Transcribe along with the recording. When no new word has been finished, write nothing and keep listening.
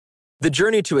The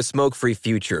journey to a smoke-free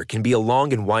future can be a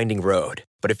long and winding road,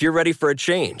 but if you're ready for a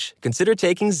change, consider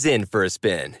taking Zyn for a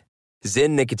spin.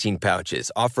 Zyn nicotine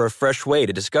pouches offer a fresh way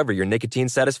to discover your nicotine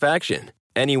satisfaction.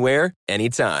 Anywhere,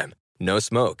 anytime. No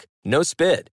smoke, no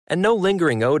spit, and no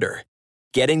lingering odor.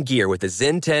 Get in gear with the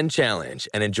Zyn 10 Challenge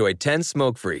and enjoy 10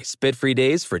 smoke-free, spit-free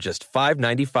days for just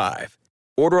 $5.95.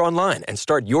 Order online and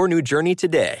start your new journey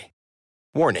today.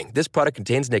 Warning, this product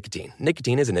contains nicotine.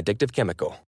 Nicotine is an addictive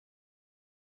chemical.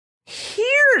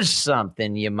 Here's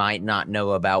something you might not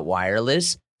know about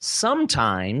wireless.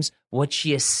 Sometimes what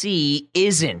you see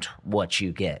isn't what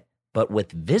you get. But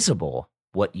with Visible,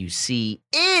 what you see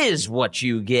is what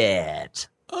you get.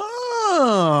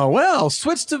 Oh, well,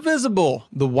 switch to Visible,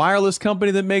 the wireless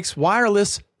company that makes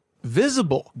wireless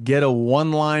visible. Get a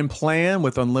one-line plan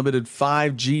with unlimited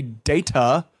 5G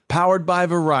data powered by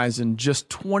Verizon. Just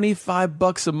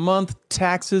 $25 a month,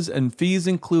 taxes and fees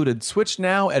included. Switch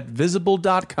now at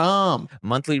Visible.com.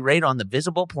 Monthly rate on the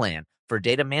Visible plan. For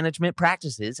data management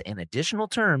practices and additional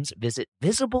terms, visit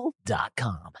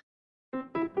Visible.com.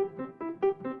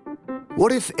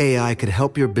 What if AI could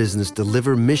help your business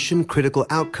deliver mission-critical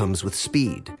outcomes with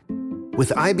speed? With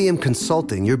IBM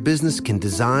Consulting, your business can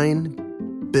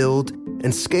design, build,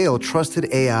 and scale trusted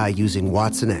AI using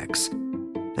watsonx,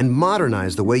 and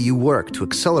modernize the way you work to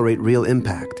accelerate real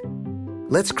impact.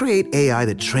 Let's create AI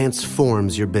that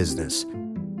transforms your business.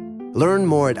 Learn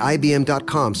more at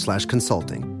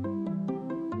ibm.com/consulting.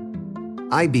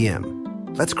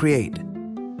 IBM. Let's create.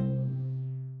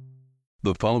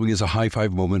 The following is a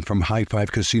high-five moment from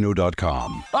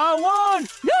highfivecasino.com. I won!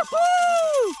 Yahoo!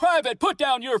 Private, put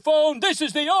down your phone. This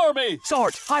is the Army.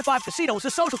 Sarge, High Five Casino is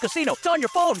a social casino. It's on your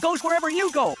phone. Goes wherever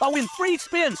you go. I win free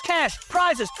spins, cash,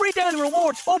 prizes, free daily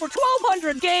rewards, over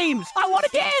 1,200 games. I won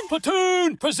again.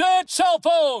 Platoon, present cell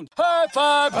phone. High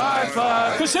Five. High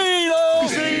Five. Casino.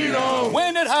 Casino.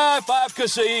 Win at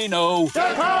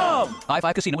highfivecasino.com. High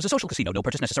Five Casino is a social casino. No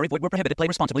purchase necessary. Void where prohibited. Play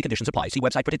responsibly. Conditions apply. See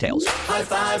website for details. High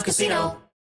Five Casino.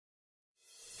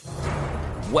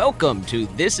 Welcome to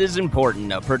This Is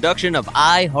Important, a production of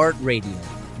iHeartRadio,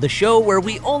 the show where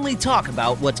we only talk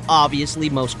about what's obviously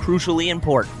most crucially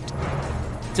important.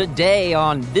 Today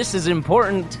on This Is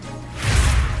Important...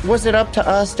 Was it up to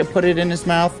us to put it in his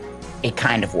mouth? It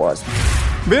kind of was.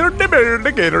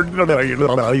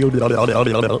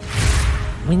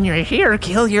 When you're here,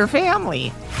 kill your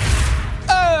family.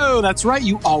 Oh, that's right.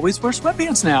 You always wear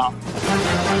sweatpants now.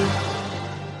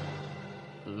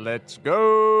 Let's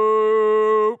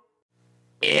go.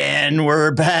 And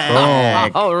we're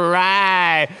back. All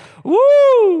right. Woo!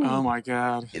 Oh my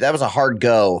God. That was a hard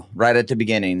go right at the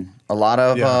beginning. A lot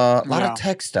of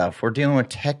tech stuff. We're dealing with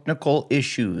technical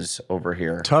issues over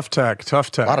here. Tough tech. A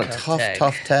lot of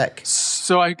tough tech.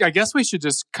 So I guess we should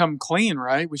just come clean,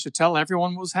 right? We should tell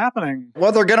everyone what was happening.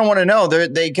 Well, they're gonna want to know.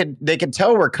 They could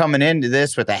tell we're coming into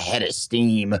this with a head of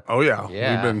steam. Oh yeah.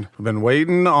 We've been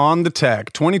waiting on the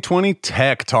tech. 2020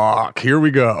 Tech Talk. Here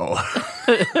we go.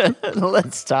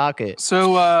 Let's talk it.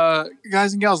 So,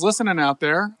 guys and gals listening out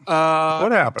there,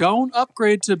 what happened? Don't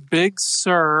upgrade to Big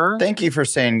Sur. Thank you for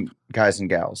saying guys and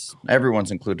gals.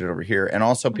 Everyone's included over here. And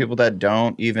also people that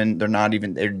they're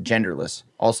genderless.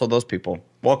 Also those people.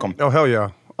 Welcome. Oh, hell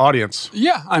yeah. Audience.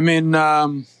 Yeah, I mean,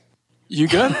 you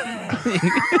good?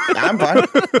 I'm fine.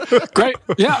 Great.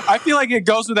 Yeah, I feel like it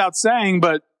goes without saying,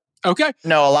 but okay.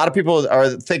 No, a lot of people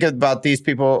are thinking about these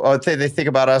people. Or they think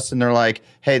about us and they're like,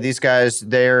 hey, these guys,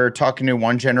 they're talking to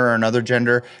one gender or another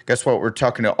gender. Guess what? We're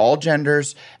talking to all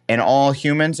genders and all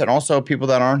humans and also people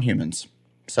that aren't humans.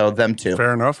 So them too.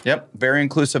 Fair enough. Yep. Very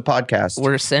inclusive podcast.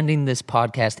 We're sending this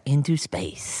podcast into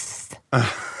space.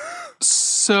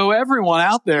 So everyone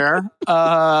out there,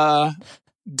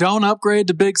 don't upgrade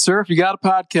to Big Sur if you got a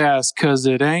podcast, because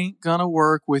it ain't going to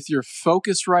work with your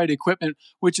Focusrite equipment,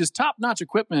 which is top-notch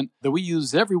equipment that we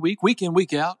use every week in,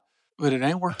 week out, but it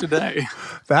ain't work today.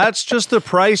 That's just the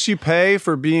price you pay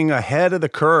for being ahead of the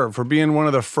curve, for being one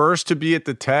of the first to be at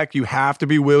the tech. You have to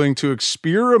be willing to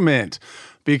experiment.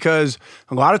 Because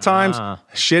a lot of times,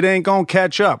 shit ain't going to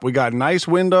catch up. We got a nice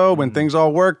window. When things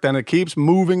all work, then it keeps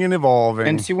moving and evolving.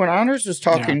 And see, when Honors was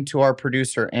talking to our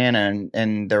producer, Anna,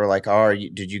 and they were like,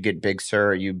 did you get Big Sur?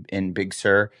 Are you in Big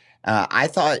Sur? I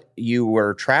thought you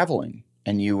were traveling,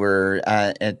 and you were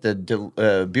at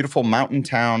the beautiful mountain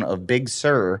town of Big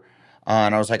Sur.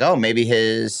 And I was like, oh, maybe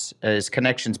his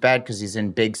connection's bad because he's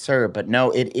in Big Sur. But no,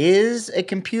 it is a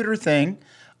computer thing.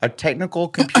 A technical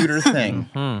computer thing.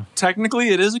 Technically,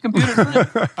 it is a computer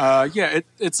thing.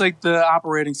 It's like the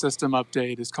operating system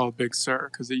update is called Big Sur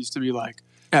because it used to be like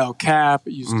El Cap.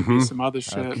 It used to be some other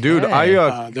shit. Dude,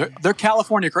 they're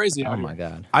California crazy out Oh here. my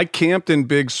God. I camped in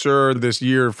Big Sur this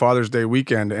year, Father's Day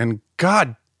weekend, and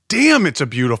god damn, it's a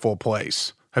beautiful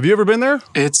place. Have you ever been there?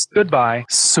 It's Goodbye.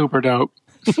 super dope.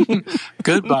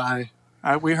 Goodbye.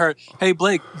 We heard, hey,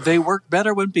 Blake, they work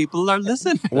better when people are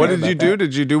listening. What did you do?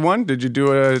 Did you do one? Did you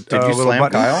do a Did you little slam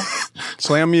button? Kyle?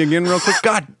 Slam me again real quick.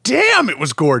 God damn, it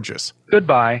was gorgeous.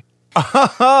 Goodbye.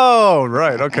 Oh,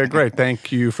 right. Okay, great.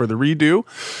 Thank you for the redo.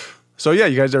 So yeah,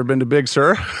 you guys ever been to Big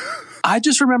Sur? I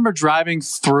just remember driving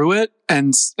through it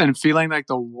and feeling like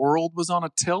the world was on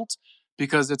a tilt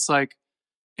because it's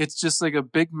just like a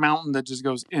big mountain that just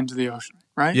goes into the ocean,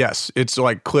 right? Yes, it's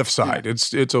like cliffside. Yeah.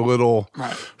 It's a little.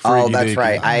 Right. Oh, that's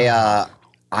right.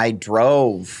 I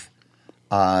drove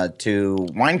to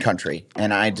wine country,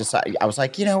 and I was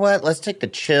like, you know what? Let's take the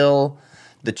chill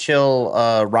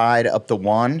ride up the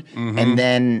one, and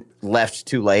then left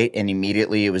too late, and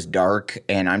immediately it was dark,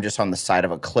 and I'm just on the side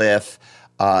of a cliff.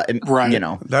 Right. You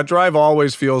know, that drive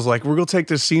always feels like we're gonna take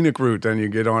the scenic route. Then you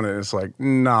get on it, and it's like,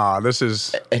 nah, this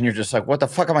is. And you're just like, what the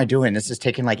fuck am I doing? This is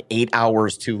taking like 8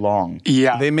 hours too long.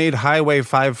 Yeah. They made Highway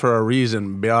 5 for a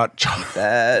reason,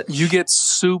 bitch. You get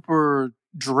super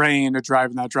drained at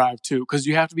driving that drive too, because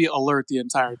you have to be alert the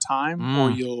entire time, or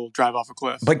you'll drive off a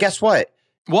cliff. But guess what?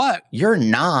 What? You're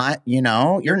not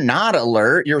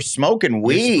alert. You're smoking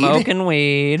weed.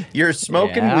 You're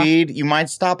smoking weed. You might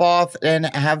stop off and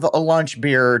have a lunch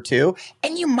beer or two,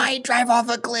 and you might drive off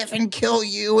a cliff and kill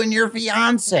you and your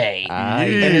fiance.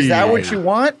 And is that what you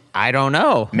want? I don't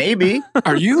know. Maybe.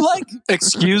 Are you like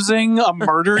excusing a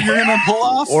murder you're gonna pull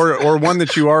off? Or one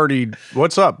that you already.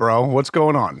 What's up, bro? What's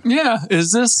going on? Yeah.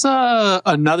 Is this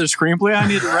another screenplay I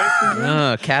need to write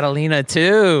for you? Catalina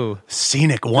 2.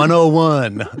 Scenic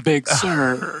 101. Big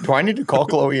Sur. Do I need to call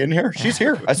Chloe in here? She's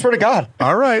here. I swear to God.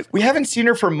 All right. We haven't seen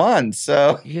her for months,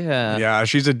 so. Yeah,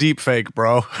 she's a deep fake,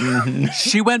 bro.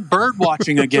 She went bird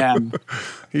watching again.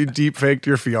 You deep faked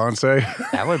your fiance.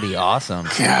 That would be awesome.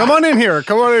 Come on in here.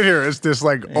 It's this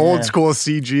like old school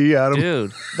CG, Adam.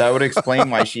 Dude. That would explain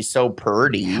why she's so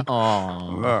purdy.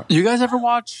 Oh. You guys ever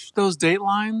watch those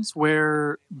Datelines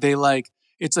where they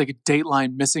it's like a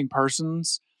Dateline missing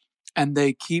persons, and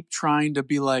they keep trying to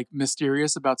be like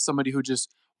mysterious about somebody who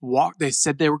just walked. They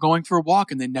said they were going for a walk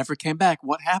and they never came back.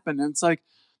 What happened? And it's like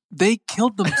they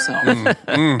killed themselves.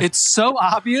 It's so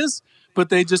obvious, but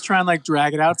they just try and like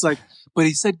drag it out. It's like, but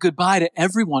he said goodbye to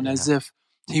everyone as if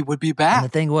he would be back. And the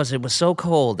thing was, it was so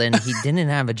cold, and he didn't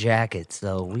have a jacket,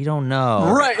 so we don't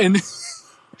know. Right, and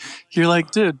you're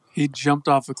like, dude, he jumped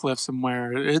off a cliff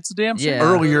somewhere. It's a damn shame.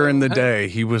 Earlier in the day,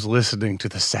 he was listening to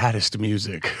the saddest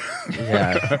music.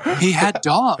 Yeah. He had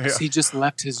dogs. He just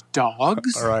left his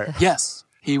dogs. All right. Yes,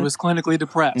 he was clinically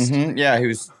depressed. Yeah, he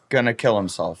was gonna kill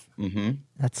himself.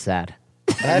 That's sad.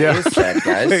 That is sad,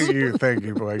 guys. Thank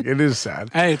you, Blake. It is sad.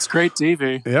 Hey, it's great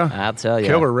TV. Yeah, I'll tell you.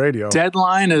 Killer radio.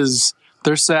 Deadline is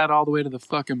they're sad all the way to the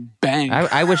fucking bank.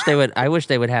 I wish they would. I wish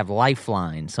they would have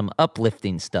Lifeline, some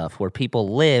uplifting stuff where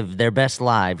people live their best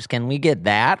lives. Can we get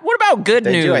that? What about good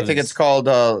They news? do. I think it's called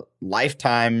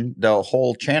Lifetime, the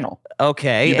whole channel.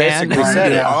 Okay. You basically and-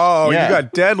 said it. Oh, Yeah. you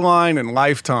got Deadline and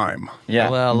Lifetime.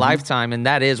 Yeah. Well, Lifetime, and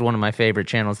that is one of my favorite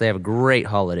channels. They have great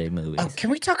holiday movies. Oh,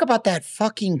 can we talk about that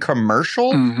fucking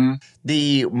commercial? Mm-hmm.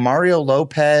 The Mario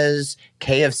Lopez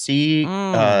KFC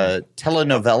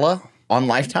telenovela on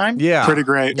Lifetime? Yeah. Pretty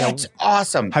great. That's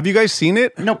awesome. Have you guys seen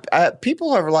it? No,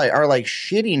 people are like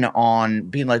shitting on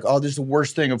being like, oh, this is the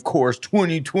worst thing, of course,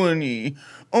 2020.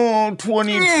 Oh,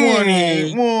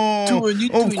 2020.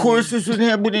 Oh, of course this would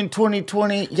happen in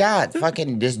 2020. Yeah,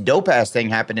 fucking this dope-ass thing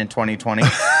happened in 2020.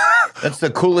 That's the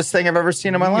coolest thing I've ever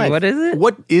seen in my life. What is it?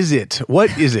 What is it?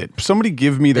 What is it? Somebody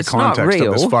give me the It's not context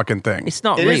of this real. fucking thing. It's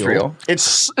not It real. is real.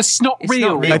 It's not It's real.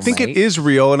 not real. I think it mate. is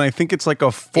real, and I think it's like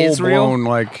a full-blown,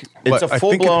 like... It's a I think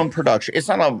full-blown production. It's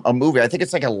not a movie. I think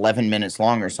it's like 11 minutes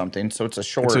long or something, so it's a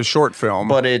short... It's a short film.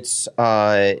 But it's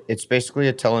basically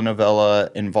a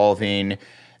telenovela involving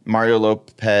Mario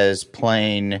Lopez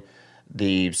playing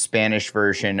the Spanish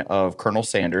version of Colonel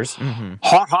Sanders. Mm-hmm.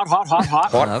 Hot, hot, hot, hot,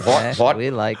 hot. Hot, Okay, hot. we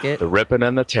like it. The ripping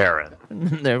and the tearing.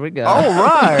 There we go. All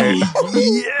right.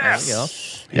 Yes.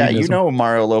 There we go. Yeah, you know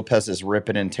Mario Lopez is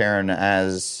ripping and tearing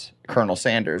as Colonel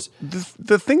Sanders.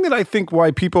 The thing that I think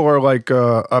why people are like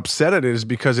upset at it is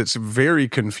because it's very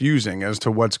confusing as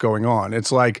to what's going on.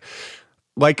 It's like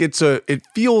it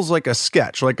feels like a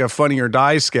sketch, like a Funny or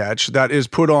Die sketch that is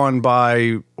put on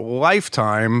by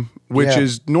Lifetime, which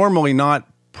is normally not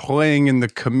playing in the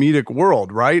comedic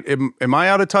world, right? Am I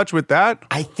out of touch with that?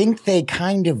 I think they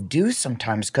kind of do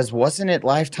sometimes, because wasn't it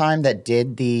Lifetime that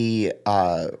did the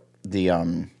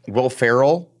Will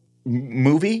Ferrell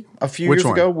movie a few Which years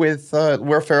one? ago with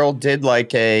where Ferrell did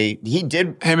like him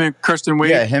and Kristen Wiig.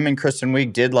 Yeah, him and Kristen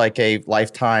Wiig did like a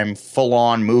Lifetime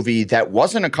full-on movie that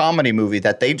wasn't a comedy movie,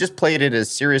 that they just played it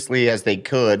as seriously as they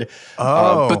could.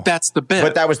 But that's the bit.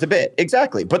 But that was the bit.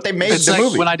 Exactly. But they made It's the like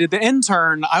movie. when I did The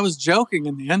Intern, I was joking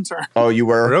in The Intern. Oh, you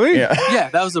were? Really? Yeah. Yeah,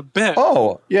 that was a bit.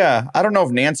 Oh, yeah. I don't know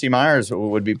if Nancy Myers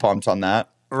would be pumped on that.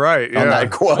 Right. On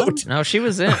that quote. No, she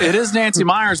was in. It is Nancy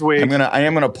Myers week. I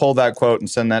am gonna pull that quote and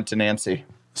send that to Nancy.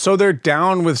 So they're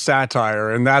down with satire,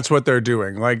 and that's what they're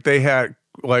doing. Like they had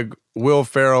like Will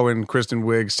Ferrell and Kristen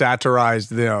Wiig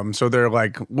satirized them. So they're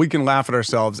like, we can laugh at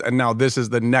ourselves, and now this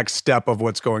is the next step of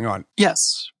what's going on.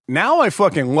 Yes. Now I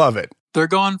fucking love it. They're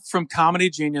going from comedy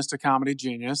genius to comedy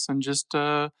genius, and just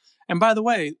and by the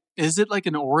way, is it like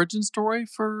an origin story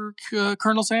for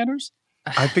Colonel Sanders?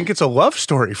 I think it's a love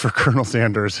story for Colonel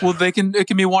Sanders. Well, it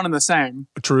can be one and the same.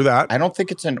 True that. I don't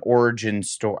think it's an origin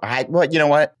story. Well, you know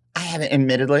what? I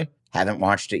haven't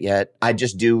watched it yet. I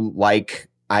just do like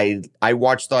I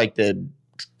watched like the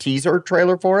teaser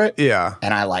trailer for it. Yeah.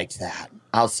 And I liked that.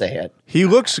 I'll say it. He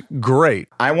looks great.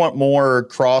 I want more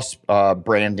cross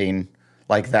branding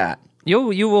like that. You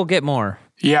will get more.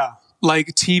 Yeah. Like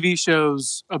TV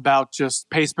shows about just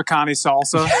paste pecani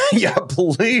salsa. Yeah,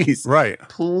 please. Right.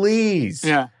 Please.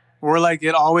 Yeah. Where like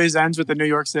it always ends with the New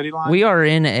York City line. We are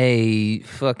in a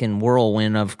fucking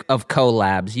whirlwind of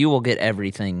collabs. You will get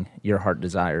everything your heart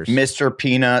desires. Mr.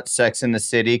 Peanut, Sex in the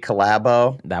City,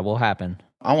 collabo. That will happen.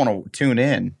 I want to tune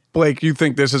in. Blake, you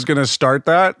think this is going to start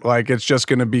that? Like it's just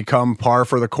going to become par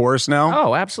for the course now?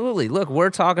 Oh, absolutely. Look, we're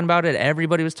talking about it.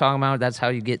 Everybody was talking about it. That's how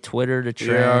you get Twitter to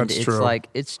trend. Yeah, it's true. Like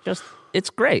it's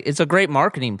great. It's a great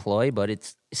marketing ploy, but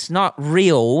it's not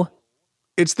real.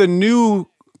 It's the new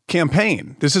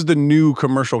campaign. This is the new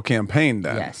commercial campaign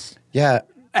then. Yes. Yeah.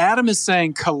 Adam is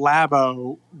saying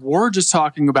collabo. We're just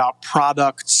talking about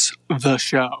products, the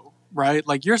show, right?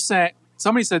 Like you're saying,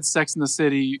 somebody said Sex in the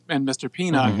City and Mr.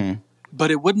 Peanut, but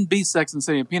it wouldn't be Sex in the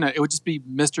City and Peanut. It would just be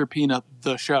Mr. Peanut,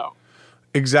 the show.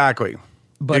 Exactly.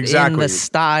 But exactly. in the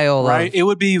style right? of... It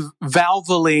would be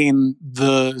Valvoline,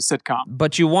 the sitcom.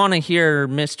 But you want to hear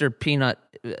Mr. Peanut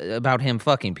about him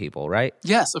fucking people, right?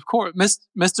 Yes, of course.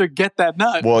 Mr. Get That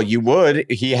Nut. Well, you would.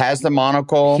 He has the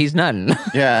monocle. He's nutting.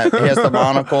 Yeah, he has the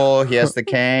monocle. He has the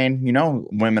cane. You know,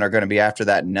 women are going to be after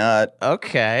that nut.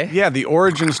 Okay. Yeah, the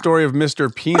origin story of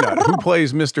Mr. Peanut. Who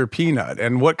plays Mr. Peanut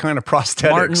and what kind of prosthetics?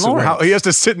 Martin Lawrence. How, he has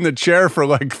to sit in the chair for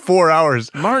like 4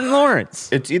 hours. Martin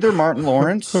Lawrence. It's either Martin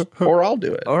Lawrence or I'll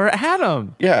do it. Or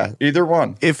Adam. Yeah, either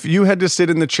one. If you had to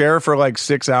sit in the chair for like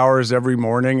 6 hours every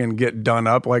morning and get done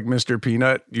up like Mr.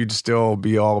 Peanut, you'd still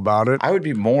be all about it. I would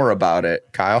be more about it,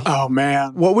 Kyle. Oh,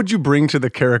 man. What would you bring to the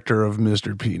character of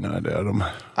Mr. Peanut, Adam?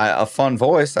 A fun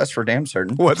voice, that's for damn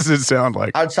certain. What does it sound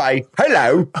like? I'd say,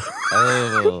 hello.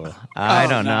 Oh, I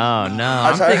don't know. No.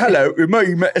 I'd say, hello,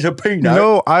 me, Mr. Peanut.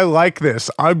 No, I like this.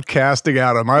 I'm casting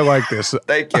Adam. I like this.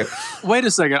 Thank you. Wait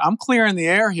a second. I'm clearing the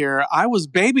air here. I was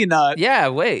Baby Nut. Yeah,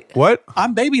 wait. What?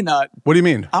 I'm Baby Nut. What do you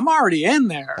mean? I'm already in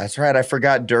there. That's right. I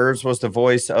forgot Durs was the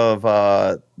voice of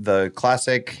the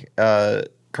classic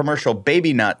commercial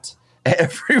Baby Nut.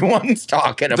 Everyone's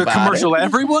talking about the commercial it.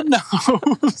 everyone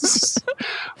knows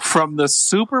from the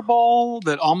Super Bowl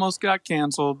that almost got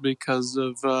canceled because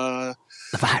of the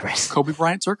virus, Kobe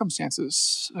Bryant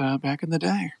circumstances back in the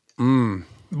day. Mm.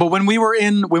 But when we were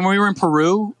in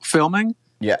Peru filming,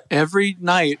 yeah, every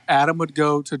night Adam would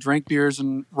go to drink beers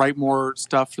and write more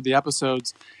stuff for the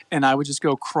episodes, and I would just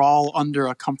go crawl under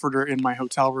a comforter in my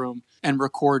hotel room and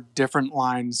record different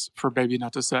lines for Baby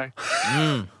Nut to say.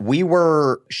 We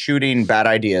were shooting Bad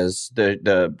Ideas,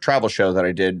 the travel show that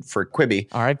I did for Quibi.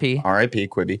 R.I.P. R.I.P.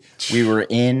 Quibi. We were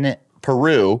in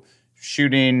Peru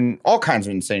shooting all kinds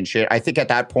of insane shit. I think at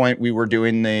that point we were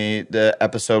doing the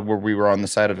episode where we were on the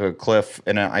side of a cliff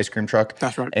in an ice cream truck.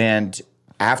 That's right. And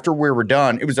after we were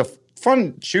done, it was a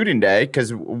fun shooting day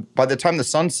because by the time the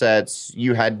sun sets,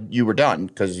 you were done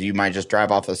because you might just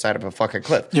drive off the side of a fucking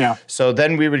cliff. Yeah. So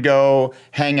then we would go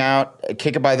hang out,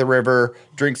 kick it by the river,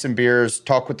 drink some beers,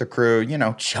 talk with the crew,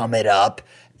 chum it up.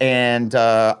 And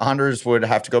Anders would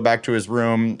have to go back to his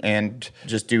room and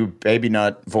just do Baby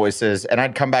Nut voices. And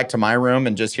I'd come back to my room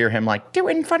and just hear him like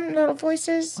doing fun little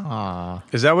voices. Aww.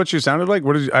 Is that what you sounded like?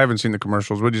 I haven't seen the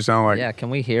commercials. What did you sound like? Yeah,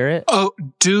 can we hear it? Oh,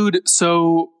 dude.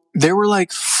 So there were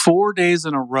like 4 days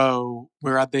in a row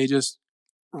where they just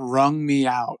wrung me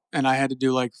out. And I had to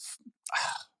do like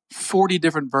 40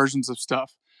 different versions of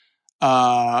stuff.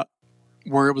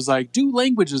 Where it was like, do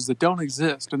languages that don't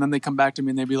exist. And then they come back to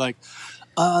me and they'd be like,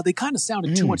 they kind of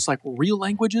sounded too much like real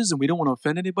languages and we don't want to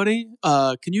offend anybody.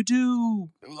 Can you do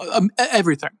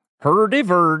everything?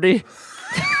 Hurdy-verdy.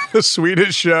 The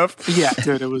Swedish chef. Yeah,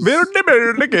 dude, it was. That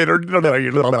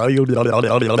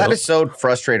is so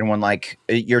frustrating when like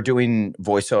you're doing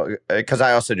voiceover, because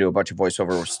I also do a bunch of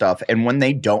voiceover stuff, and when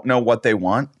they don't know what they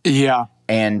want, Yeah.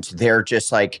 and they're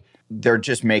just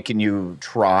making you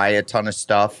try a ton of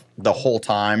stuff the whole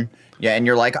time. Yeah, and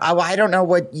you're like, oh, I don't know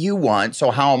what you want,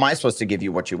 so how am I supposed to give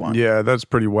you what you want? Yeah, that's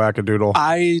pretty wackadoodle.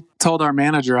 I told our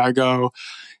manager, I go,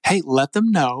 hey, let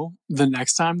them know the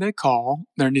next time they call,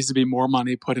 there needs to be more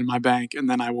money put in my bank, and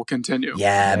then I will continue.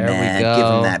 Yeah, There we man, go. give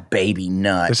them that baby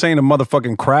nut. This ain't a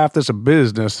motherfucking craft. It's a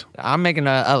business. I'm making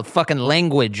a fucking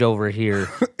language over here.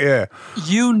 Yeah.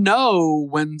 You know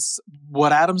when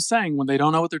what Adam's saying, when they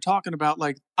don't know what they're talking about,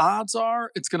 like odds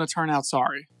are it's going to turn out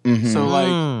sorry. Mhm. So like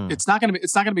Mm. it's not going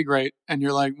to be great, and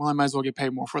you're like, well, I might as well get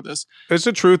paid more for this. It's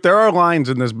the truth. There are lines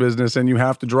in this business, and you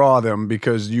have to draw them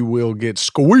because you will get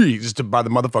squeezed by the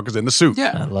motherfuckers in the suit.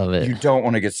 Yeah. I love it. You don't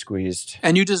want to get squeezed.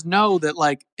 And you just know that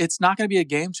like it's not going to be a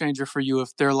game changer for you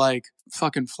if they're like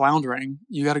fucking floundering.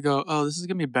 You got to go, oh, this is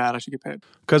going to be bad. I should get paid.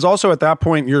 Because also at that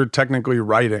point, you're technically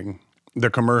writing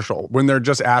the commercial when they're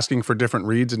just asking for different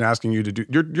reads and asking you to do.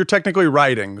 You're technically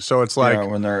writing, so it's like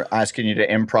When they're asking you to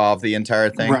improv the entire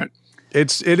thing. Right.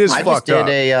 it is I just fucked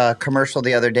did up. a commercial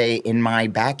the other day in my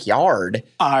backyard.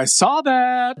 I saw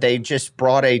that. They just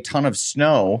brought a ton of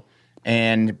snow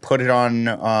and put it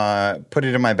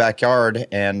in my backyard,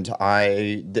 and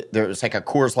there was like a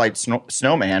Coors Light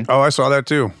snowman. Oh, I saw that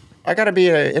too. I got to be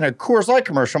in a Coors Light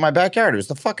commercial in my backyard. It was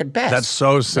the fucking best. That's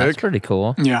so sick. That's pretty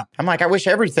cool. Yeah. I'm like, I wish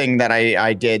everything that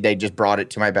I did, they just brought it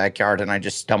to my backyard, and I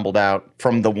just stumbled out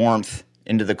from the warmth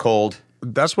into the cold.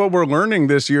 That's what we're learning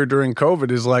this year during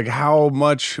COVID is like how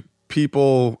much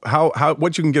people,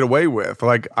 what you can get away with.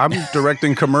 Like I'm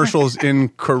directing commercials in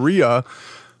Korea,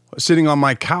 sitting on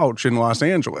my couch in Los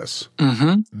Angeles.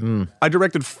 Mm-hmm. I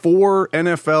directed 4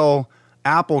 NFL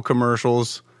Apple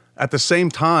commercials at the same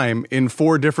time in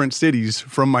 4 different cities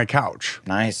from my couch.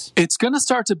 Nice. It's going to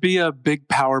start to be a big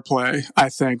power play, I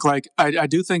think. Like, I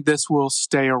do think this will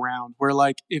stay around where,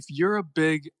 like, if you're a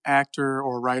big actor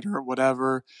or writer or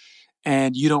whatever,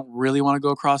 and you don't really want to go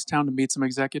across town to meet some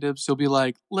executives, you'll be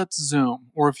like, let's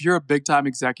Zoom. Or if you're a big time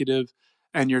executive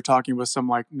and you're talking with some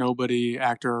like nobody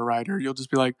actor or writer, you'll just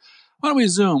be like, why don't we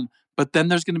Zoom? But then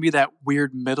there's going to be that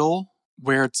weird middle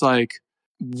where it's like,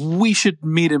 we should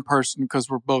meet in person because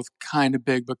we're both kind of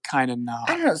big, but kind of not.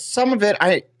 I don't know. Some of it,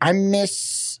 I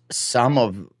miss some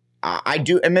of. I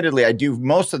do. Admittedly, I do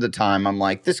most of the time. I'm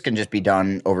like, this can just be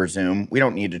done over Zoom. We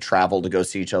don't need to travel to go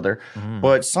see each other.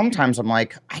 But sometimes I'm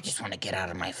like, I just want to get out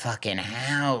of my fucking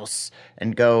house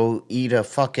and go eat a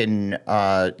fucking,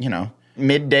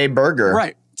 midday burger.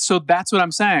 Right. So that's what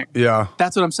I'm saying. Yeah.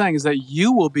 That's what I'm saying is that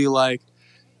you will be like,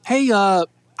 hey, I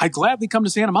gladly come to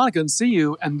Santa Monica and see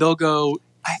you. And they'll go,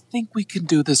 I think we can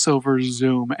do this over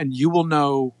Zoom, and you will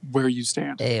know where you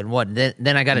stand. Hey, and what?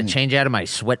 Then I got to change out of my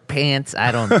sweatpants?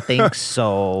 I don't think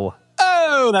so.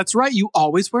 Oh, that's right. You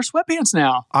always wear sweatpants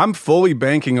now. I'm fully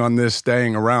banking on this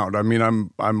staying around. I mean,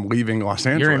 I'm leaving Los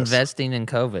Angeles. You're investing in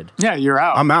COVID. Yeah, you're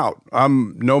out. I'm out.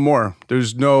 I'm no more.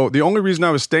 The only reason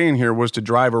I was staying here was to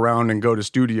drive around and go to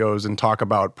studios and talk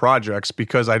about projects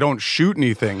because I don't shoot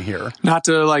anything here. Not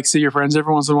to like see your friends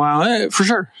every once in a while. Hey, for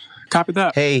sure. Copy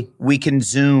that. Hey, we can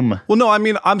Zoom. Well, no, I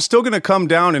mean, I'm still going to come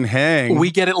down and hang.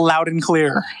 We get it loud and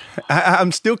clear.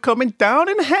 I'm still coming down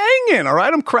and hanging, all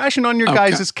right? I'm crashing on your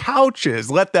guys'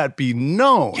 couches. Let that be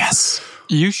known. Yes,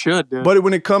 you should, dude. But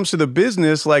when it comes to the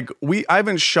business, like I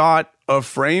haven't shot a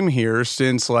frame here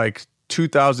since like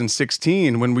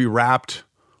 2016 when we wrapped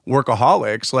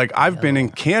Workaholics. Like I've been in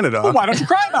Canada. Well, why don't you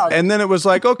cry about it? And then it was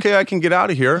like, okay, I can get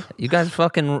out of here. You guys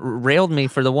fucking railed me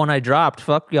for the one I dropped.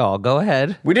 Fuck y'all. Go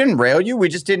ahead. We didn't rail you. We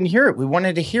just didn't hear it. We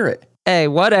wanted to hear it. Hey,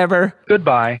 whatever.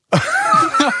 Goodbye.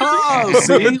 Oh,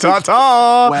 see?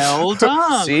 Ta-ta. Well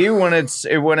done. See, when it's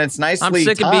nicely I'm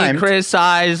sick of being timed.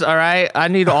 criticized, all right? I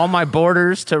need all my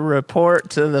boarders to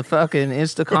report to the fucking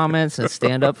Insta comments and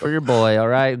stand up for your boy, all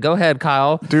right? Go ahead,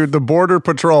 Kyle. Dude, the Border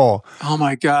Patrol. Oh,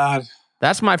 my God.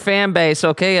 That's my fan base,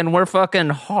 okay? And we're fucking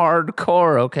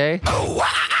hardcore, okay?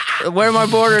 Where are my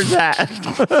borders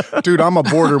at? Dude, I'm a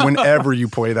border whenever you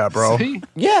play that, bro. See?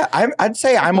 Yeah, I'd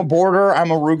say I'm a border. I'm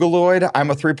a rugaloid.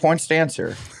 I'm a 3-point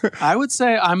stancer. I would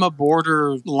say I'm a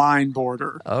borderline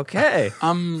border. Okay.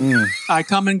 I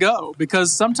come and go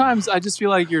because sometimes I just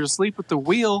feel like you're asleep at the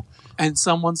wheel and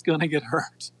someone's going to get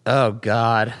hurt. Oh,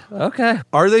 God. Okay.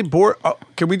 Are they bored?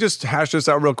 Can we just hash this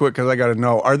out real quick? Because I got to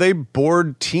know. Are they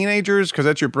bored teenagers? Because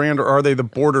that's your brand. Or are they the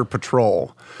Border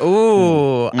Patrol?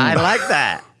 Ooh, I like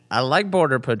that. I like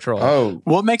Border Patrol. Oh,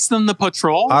 What makes them the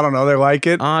patrol? I don't know. They like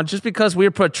it. Just because we're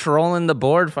patrolling the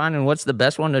board, finding what's the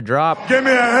best one to drop. Give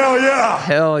me a hell yeah.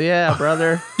 Hell yeah,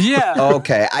 brother. Yeah.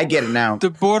 okay. I get it now. The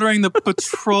bordering, the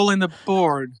patrolling the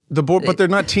board. The board, but they're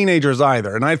not teenagers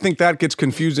either, and I think that gets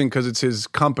confusing because it's his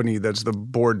company that's the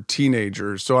board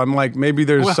teenagers. So I'm like, maybe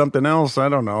there's something else. I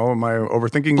don't know. Am I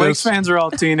overthinking Blake's this? fans are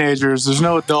all teenagers. There's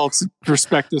no adults that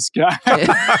respect this guy.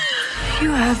 You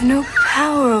have no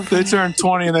power over They turn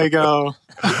 20 and they go,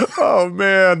 Oh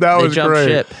man, that They was jump great.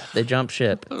 ship. They jump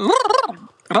ship.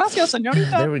 Gracias, señorita.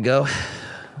 There we go.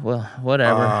 Well,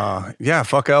 whatever. Yeah,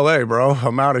 fuck LA, bro.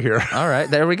 I'm out of here. All right,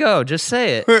 there we go. Just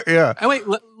say it. Yeah. And wait,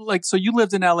 like, so you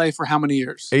lived in LA for how many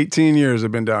years? 18 years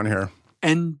I've been down here.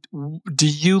 And do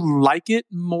you like it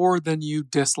more than you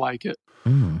dislike it?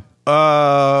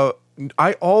 I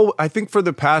think for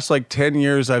the past like 10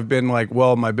 years I've been like,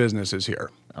 well, my business is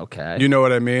here. Okay. You know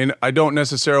what I mean? I don't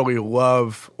necessarily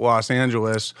love Los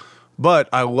Angeles, but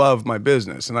I love my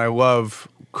business and I love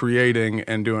creating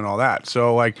and doing all that.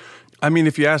 So like, I mean,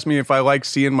 if you ask me if I like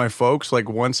seeing my folks like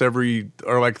once every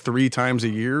or like 3 times a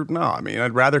year, no, I mean,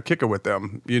 I'd rather kick it with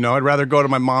them. You know, I'd rather go to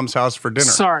my mom's house for dinner.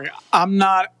 Sorry,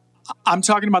 I'm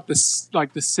talking about this,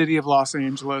 like the city of Los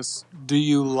Angeles. Do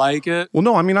you like it? Well,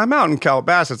 no, I mean, I'm out in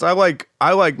Calabasas. I like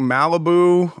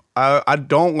Malibu. I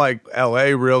don't like LA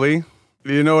really.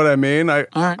 You know what I mean?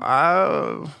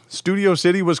 Studio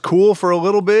City was cool for a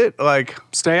little bit. Like,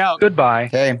 stay out. Goodbye.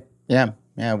 Okay. Yeah.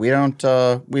 We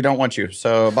don't want you.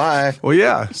 So bye. Well,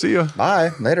 yeah. See ya.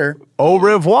 Bye. Later. Au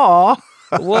revoir.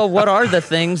 Well, what are the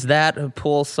things that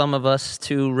pull some of us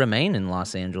to remain in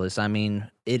Los Angeles? I mean,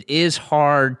 it is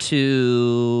hard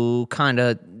to kind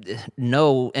of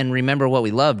know and remember what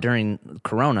we loved during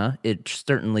Corona. It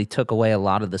certainly took away a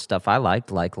lot of the stuff I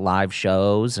liked, like live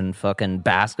shows and fucking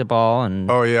basketball. And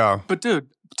oh, yeah. But dude,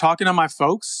 talking to my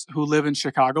folks who live in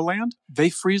Chicagoland, they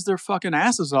freeze their fucking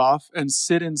asses off and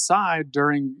sit inside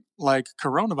during like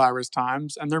coronavirus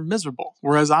times, and they're miserable.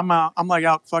 Whereas I'm like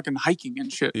out fucking hiking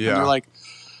and shit. Yeah. And they're like,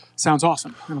 sounds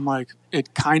awesome. And I'm like,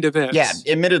 it kind of is. Yeah,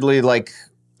 admittedly, like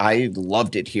I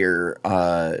loved it here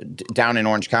down in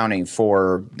Orange County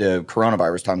for the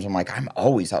coronavirus times. I'm like, I'm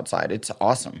always outside. It's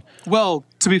awesome. Well,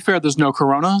 to be fair, there's no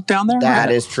corona down there.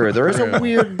 That is true. There is a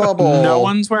weird bubble. No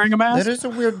one's wearing a mask? There is a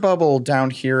weird bubble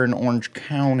down here in Orange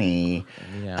County.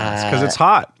 Yeah. It's because it's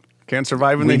hot. Can't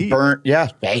survive in the heat. Yeah.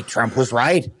 Hey, Trump was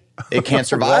right. It can't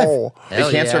survive. Whoa.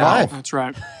 It can't survive. That's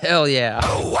right. hell yeah.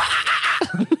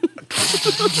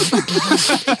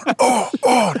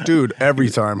 Oh, dude, every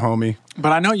time, homie.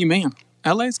 But I know what you mean.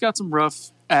 LA's got some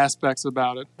rough aspects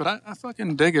about it, but I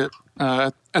fucking dig it.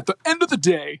 At the end of the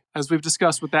day, as we've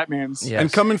discussed what that means. Yes.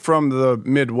 And coming from the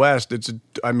Midwest,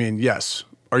 yes.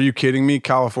 Are you kidding me?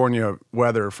 California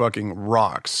weather fucking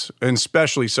rocks, and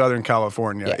especially Southern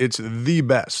California. Yeah. It's the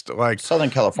best. Like Southern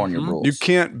California rules. you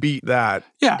can't beat that.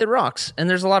 Yeah. It rocks. And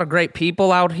there's a lot of great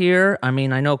people out here. I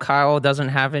mean, I know Kyle doesn't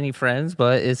have any friends,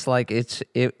 but it's like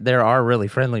there are really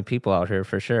friendly people out here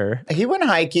for sure. He went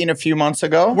hiking a few months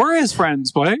ago. We're his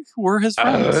friends, Blake. We're his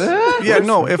friends. Yeah,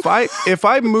 no, if I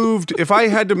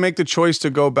had to make the choice to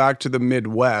go back to the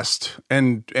Midwest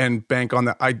and bank on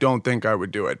that, I don't think I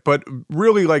would do it. But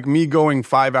really, like me going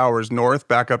 5 hours north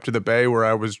back up to the Bay where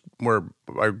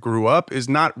I grew up is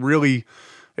not really,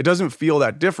 it doesn't feel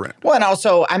that different. Well, and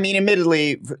also, I mean,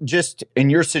 admittedly, just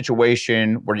in your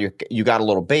situation where you got a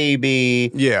little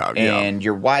baby, and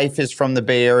your wife is from the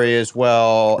Bay Area as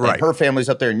well, Right. and her family's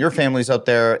up there, and your family's up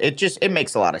there, it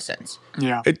makes a lot of sense.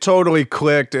 Yeah. It totally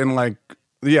clicked, and like,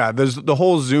 yeah, there's the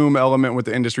whole Zoom element with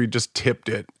the industry just tipped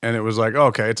it, and it was like,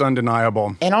 okay, it's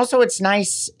undeniable. And also, it's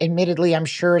nice, admittedly, I'm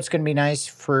sure it's going to be nice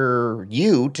for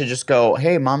you to just go,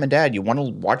 hey, mom and dad, you want to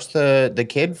watch the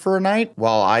kid for a night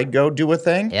while I go do a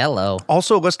thing? Hello.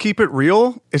 Also, let's keep it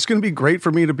real. It's going to be great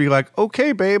for me to be like,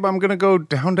 okay, babe, I'm going to go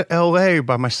down to LA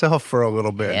by myself for a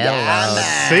little bit. Hello.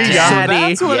 See ya.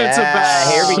 That's what it's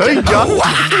about. Here we See go.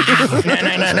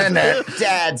 ya. No.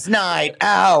 Dad's night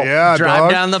out. Yeah, Drive dog.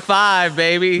 down the 5,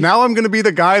 baby. Now I'm going to be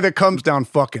the guy that comes down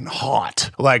fucking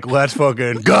hot. Like, let's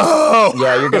fucking go.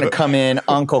 Yeah, you're going to come in,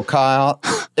 Uncle Kyle.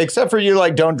 Except for you,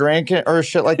 like, don't drink it or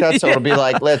shit like that. So it'll be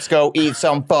like, let's go eat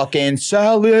some fucking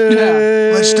salad.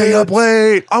 Let's stay up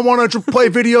late. I want to play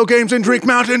video games and drink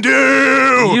Mountain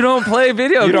Dew. You don't play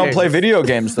video games. You don't play video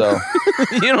games, though.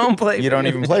 You don't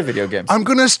even play video games. I'm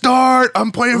going to start.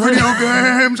 I'm playing video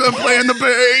games. I'm playing the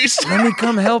bass. Let me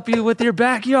come help you with your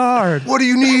backyard. What do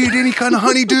you need? Any kind of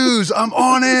honeydews? I'm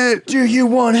on it. Do you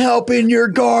want help in your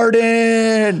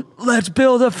garden? Let's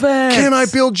build a fence. Can I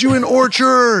build you an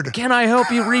orchard? Can I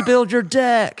help you rebuild your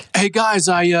deck? Hey guys,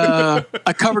 I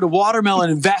covered a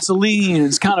watermelon in Vaseline.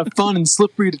 It's kind of fun and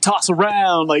slippery to toss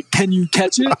around. Like, can you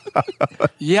catch it?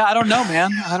 Yeah, I don't know,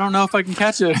 man. I don't know if I can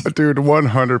catch it. Dude,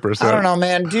 100%. I don't know,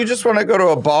 man. Do you just want to go to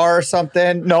a bar or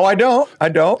something? No, I don't. I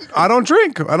don't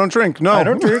drink. No. I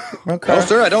don't drink. Okay. No,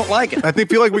 sir, I don't like it. I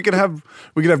feel like we could have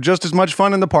just as much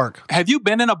fun in the park. Have you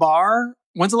been in a bar?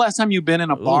 When's the last time you've been in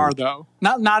a bar, though?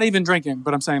 Not even drinking,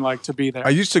 but I'm saying like to be there. I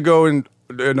used to go in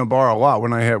a bar a lot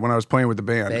when I was playing with the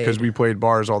band because we played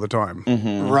bars all the time.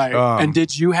 Mm-hmm. Right. And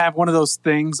did you have one of those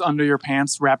things under your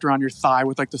pants wrapped around your thigh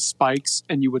with like the spikes,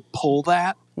 and you would pull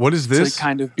that? What is this? To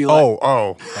kind of be like,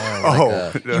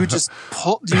 you would just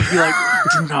pull. You'd be like,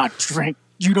 do not drink.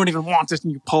 You don't even want this,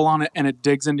 and you pull on it, and it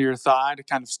digs into your thigh to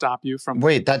kind of stop you from.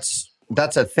 Wait, that's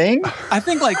a thing? I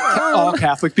think like all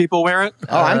Catholic people wear it.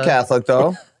 Oh, I'm Catholic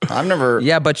though. I've never.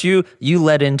 Yeah, but you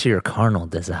let into your carnal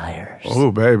desires.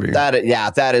 Oh, baby. That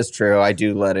is true. I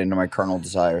do let into my carnal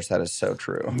desires. That is so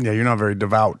true. Yeah, you're not very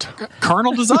devout.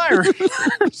 Carnal desire.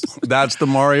 That's the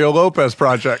Mario Lopez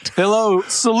project. Hello,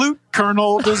 salute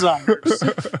carnal desires.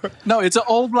 No, it's an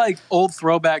old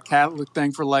throwback Catholic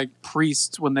thing for like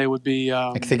priests when they would be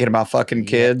like thinking about fucking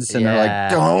kids, and they're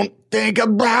like, "Don't think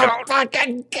about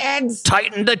fucking kids.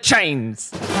 Tighten the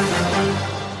chains."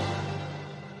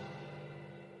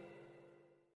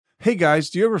 Hey guys,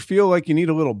 do you ever feel like you need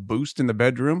a little boost in the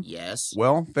bedroom? Yes.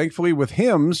 Well, thankfully with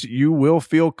Hims, you will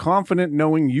feel confident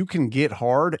knowing you can get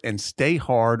hard and stay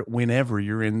hard whenever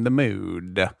you're in the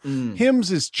mood.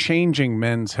 Hims is changing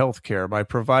men's healthcare by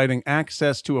providing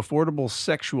access to affordable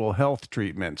sexual health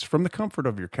treatments from the comfort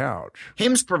of your couch.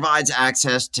 Hims provides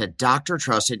access to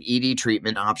doctor-trusted ED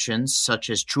treatment options such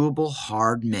as chewable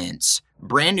hard mints,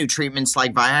 brand new treatments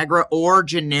like Viagra, or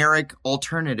generic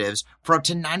alternatives for up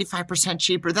to 95%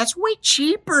 cheaper. That's way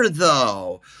cheaper,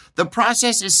 though. The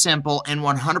process is simple and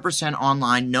 100%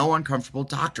 online, no uncomfortable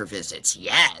doctor visits.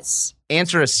 Yes.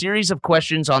 Answer a series of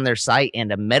questions on their site,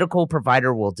 and a medical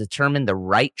provider will determine the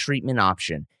right treatment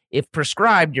option. If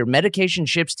prescribed, your medication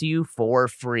ships to you for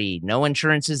free. No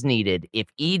insurance is needed. If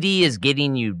ED is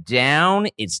getting you down,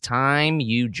 it's time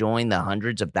you join the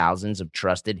hundreds of thousands of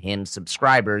trusted Hims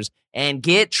subscribers and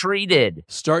get treated.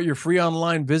 Start your free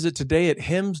online visit today at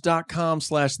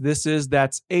hims.com/thisis.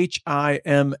 That's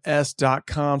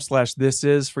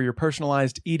HIMS.com/thisis for your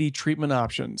personalized ED treatment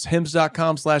options.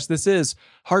 hims.com/thisis.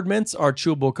 Hard mints are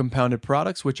chewable compounded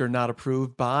products which are not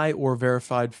approved by or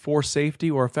verified for safety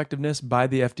or effectiveness by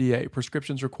the FDA.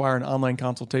 Prescriptions require an online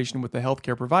consultation with a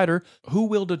healthcare provider who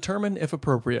will determine if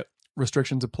appropriate.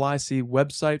 Restrictions apply. See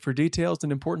website for details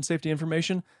and important safety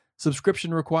information.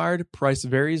 Subscription required. Price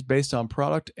varies based on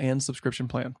product and subscription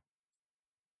plan.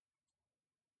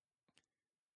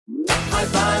 High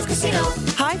Five Casino.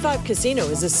 High Five Casino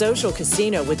is a social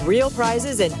casino with real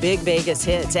prizes and big Vegas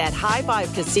hits at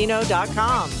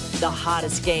highfivecasino.com. The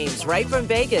hottest games right from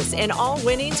Vegas, and all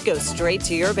winnings go straight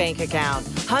to your bank account.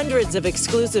 Hundreds of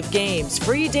exclusive games,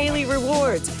 free daily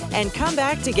rewards, and come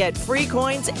back to get free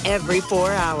coins every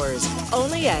 4 hours.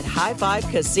 Only at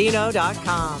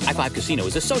highfivecasino.com. High Five Casino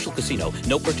is a social casino.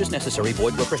 No purchase necessary.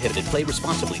 Void where prohibited. Play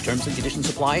responsibly. Terms and conditions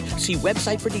apply. See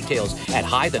website for details at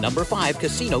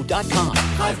high5casino.com.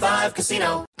 High Five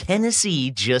Casino. Tennessee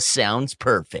just sounds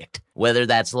perfect. Whether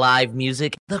that's live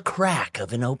music, the crack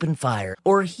of an open fire,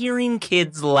 or hearing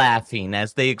kids laughing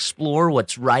as they explore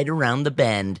what's right around the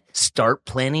bend, start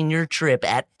planning your trip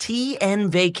at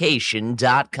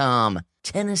tnvacation.com.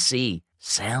 Tennessee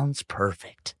sounds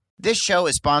perfect. This show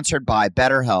is sponsored by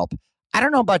BetterHelp. I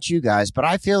don't know about you guys, but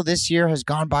I feel this year has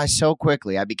gone by so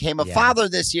quickly. I became a father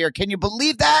this year. Can you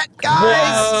believe that,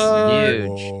 guys?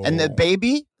 Huge. And the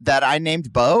baby that I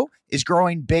named Bo is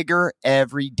growing bigger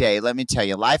every day. Let me tell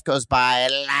you, life goes by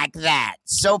like that,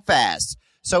 so fast.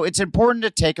 So it's important to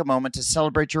take a moment to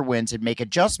celebrate your wins and make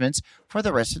adjustments for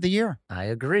the rest of the year. I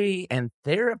agree. And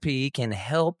therapy can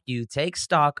help you take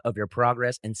stock of your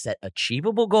progress and set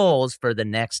achievable goals for the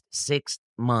next 6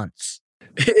 months.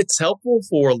 It's helpful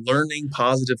for learning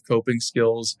positive coping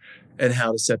skills and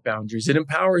how to set boundaries. It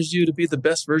empowers you to be the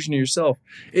best version of yourself.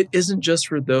 It isn't just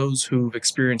for those who've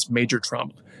experienced major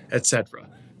trauma, etc.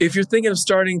 If you're thinking of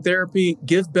starting therapy,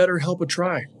 give BetterHelp a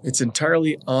try. It's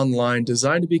entirely online,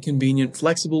 designed to be convenient,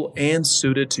 flexible, and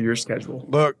suited to your schedule.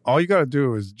 Look, all you got to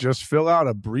do is just fill out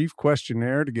a brief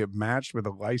questionnaire to get matched with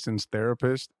a licensed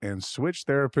therapist and switch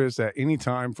therapists at any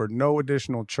time for no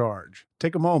additional charge.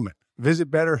 Take a moment.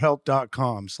 Visit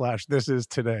BetterHelp.com/thisis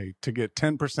today to get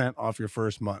 10% off your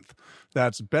first month.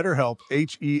 That's BetterHelp,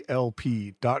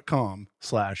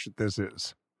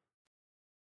 HELP.com/thisis.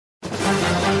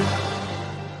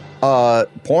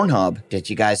 Pornhub. Did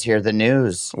you guys hear the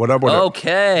news? What up with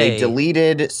Okay. They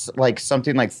deleted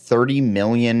something like 30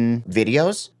 million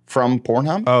videos from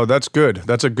Pornhub. Oh, that's good.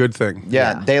 That's a good thing.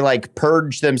 Yeah, they like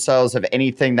purge themselves of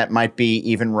anything that might be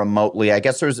even remotely. I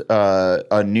guess there's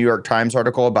a New York Times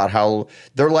article about how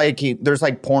there's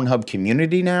like Pornhub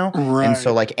community now, and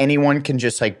so like anyone can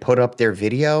just like put up their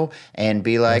video and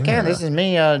be like, "Hey, this is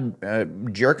me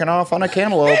jerking off on a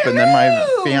cantaloupe, and then my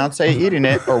fiance eating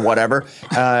it or whatever."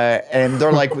 And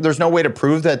they're like, "There's no way to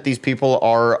prove that these people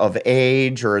are of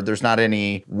age, or there's not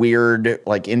any weird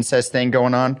like incest thing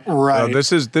going on." Right.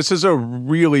 This is a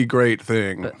really great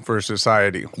thing for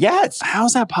society. Yeah.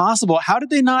 How's that possible? How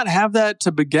did they not have that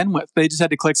to begin with? They just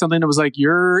had to click something that was like,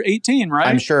 you're 18, right?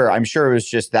 I'm sure it was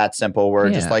just that simple.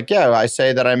 Where just like, yeah, I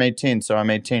say that I'm 18, so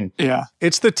I'm 18. Yeah.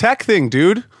 It's the tech thing,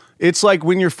 dude. It's like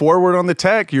when you're forward on the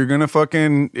tech, you're going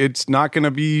to it's not going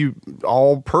to be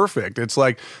all perfect. It's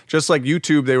like, just like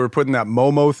YouTube, they were putting that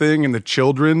Momo thing in the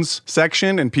children's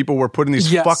section and people were putting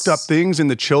these fucked up things in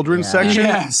the children's section.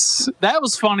 Yes. That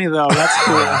was funny, though. That's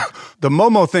cool. The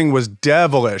Momo thing was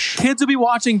devilish. Kids would be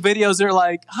watching videos. They're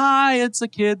like, hi, it's a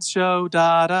kid's show,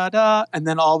 da, da, da. And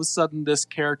then all of a sudden, this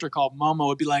character called Momo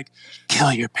would be like,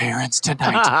 kill your parents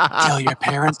tonight. Kill your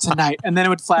parents tonight. And then it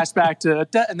would flash back to,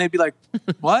 and they'd be like,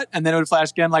 what? And then it would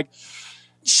flash again like,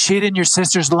 shit in your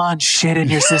sister's lunch, shit in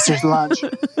your sister's lunch.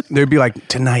 They'd be like,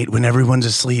 tonight when everyone's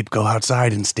asleep, go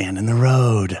outside and stand in the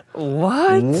road.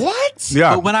 What?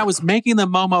 Yeah. But when I was making the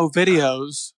Momo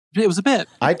videos, it was a bit.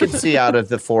 I could see out of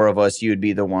the four of us, you'd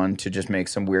be the one to just make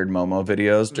some weird Momo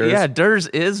videos, Durs. Yeah, Durs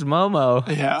is Momo.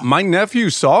 Yeah. My nephew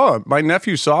saw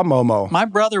Momo. My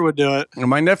brother would do it. And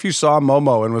my nephew saw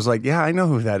Momo and was like, yeah, I know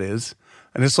who that is.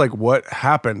 And it's like, what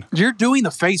happened? You're doing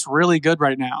the face really good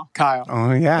right now, Kyle.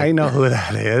 Oh, yeah, I know who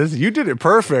that is. You did it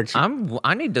perfect.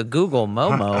 I need to Google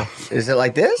Momo. Is it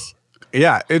like this?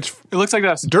 Yeah, it looks like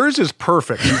this. Durs is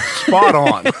perfect. Spot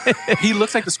on. He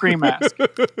looks like the Scream mask.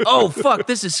 Oh, fuck.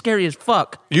 This is scary as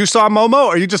fuck. You saw Momo?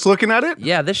 Are you just looking at it?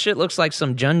 Yeah, this shit looks like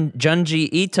some Junji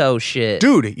Ito shit.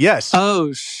 Dude, yes.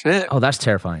 Oh, shit. Oh, that's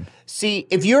terrifying. See,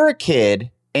 if you're a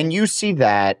kid and you see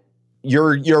that,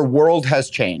 your world has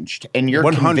changed and you're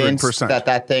 100%. convinced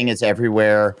that thing is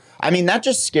everywhere. I mean, that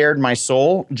just scared my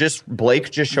soul. Just Blake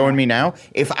just showing me now.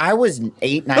 If I was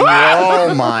 8, 9 years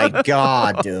oh my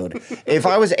God, dude. If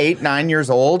I was 8, 9 years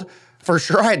old, for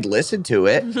sure I'd listen to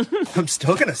it. I'm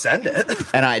still going to send it.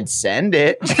 And I'd send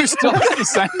it. You're still going to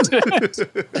send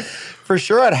it. For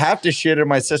sure I'd have to shit in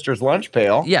my sister's lunch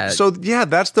pail. Yeah. So, yeah,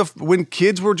 that's when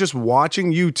kids were just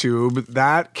watching YouTube,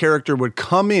 that character would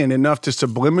come in enough to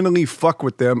subliminally fuck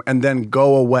with them and then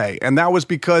go away. And that was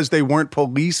because they weren't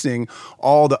policing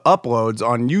all the uploads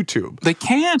on YouTube. They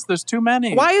can't. There's too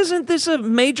many. Why isn't this a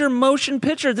major motion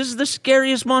picture? This is the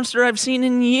scariest monster I've seen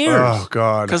in years. Oh,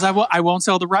 God. Because I won't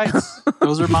sell the rights.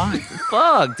 Those are mine.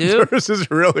 Fuck, dude. This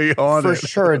is really on For it.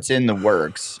 sure it's in the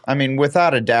works. I mean,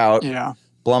 without a doubt. Yeah.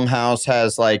 Blumhouse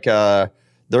has like they're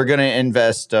going to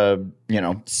invest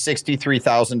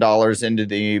 $63,000 into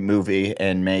the movie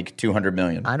and make $200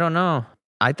 million. I don't know.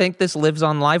 I think this lives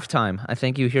on Lifetime. I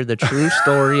think you hear the true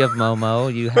story of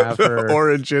Momo. You have her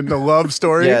origin, the love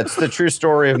story. Yeah, it's the true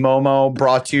story of Momo,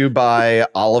 brought to you by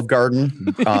Olive Garden,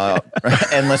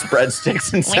 endless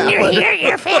breadsticks and salad. When you're here,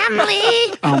 your family.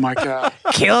 Oh my God.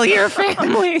 Kill your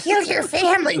family. Kill your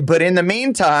family. But in the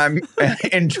meantime,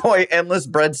 enjoy endless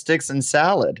breadsticks and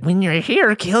salad. When you're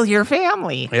here, kill your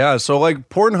family. Yeah, so like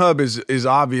Pornhub is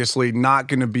obviously not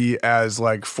going to be as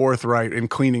like forthright in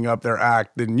cleaning up their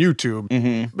act than YouTube.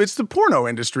 Mm-hmm. It's the porno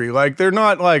industry. Like they're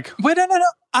not like. Wait, no.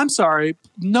 I'm sorry.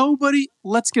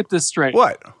 Let's get this straight.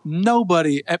 What?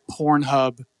 Nobody at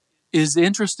Pornhub is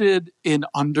interested in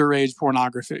underage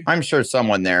pornography. I'm sure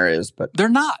someone there is, but they're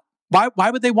not.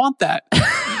 Why would they want that?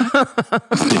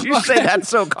 Did you say that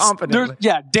so confidently?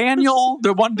 Daniel.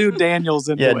 The one dude, Daniel's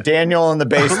into it. Yeah, Daniel in the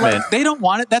basement. Like, they don't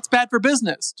want it. That's bad for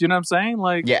business. Do you know what I'm saying?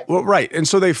 Like, yeah. Well, right. And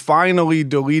so they finally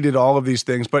deleted all of these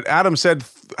things. But Adam said,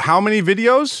 how many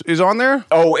videos is on there?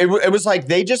 Oh, it was like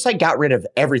they just like got rid of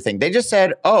everything. They just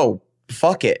said, oh,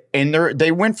 fuck it. And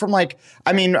they went from like,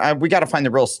 I mean, we got to find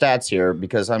the real stats here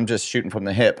because I'm just shooting from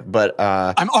the hip. But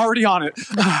I'm already on it.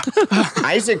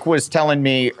 Isaac was telling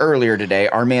me earlier today,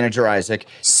 our manager Isaac,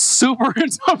 super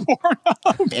into porno.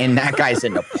 And that guy's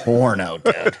into porno,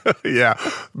 dude. Yeah,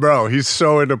 bro, he's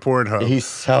so into Pornhub. He's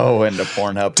so into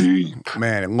Pornhub.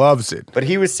 Man, he loves it. But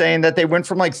he was saying that they went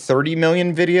from like 30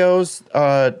 million videos.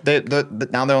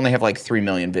 Now they only have like 3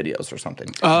 million videos or something.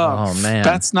 Oh man,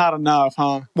 that's not enough,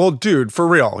 huh? Well, dude, dude, for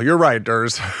real. You're right,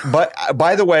 Durs. But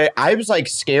by the way, I was like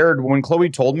scared when Chloe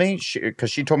told me,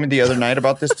 because she told me the other night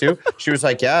about this too. She was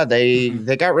like, yeah, they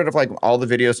got rid of like all the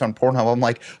videos on Pornhub. I'm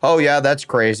like, oh yeah, that's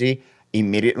crazy.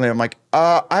 Immediately, I'm like,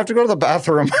 I have to go to the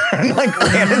bathroom. And like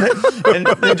ran in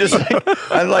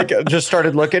and just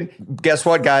started looking. Guess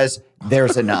what, guys?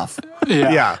 There's enough.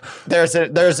 Yeah. There's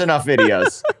enough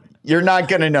videos. You're not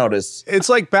gonna notice. It's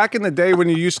like back in the day when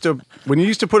you used to put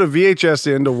a VHS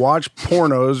in to watch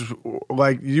pornos,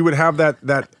 like you would have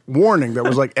that warning that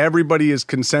was like everybody is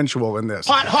consensual in this.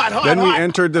 Then we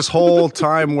entered this whole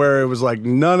time where it was like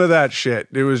none of that shit.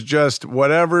 It was just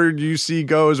whatever you see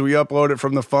goes. We upload it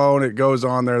from the phone. It goes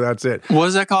on there. That's it. What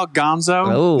is that called? Gonzo?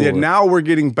 Oh. Yeah. Now we're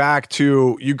getting back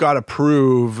to you got to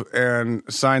prove and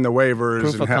sign the waivers.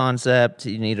 Proof of concept.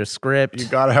 You need a script. You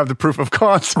got to have the proof of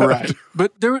concept. Right.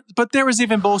 But there was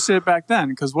even bullshit back then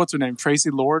because what's her name? Tracy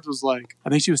Lord was like, I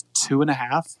think she was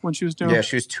 2.5 when she was doing it. Yeah,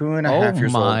 she was 2.5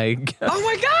 years old. God. Oh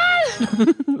my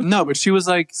God! No, but she was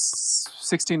like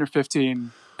 16 or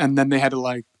 15, and then they had to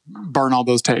like burn all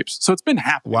those tapes. So it's been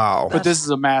happening. Wow. But this is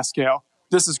a mass scale.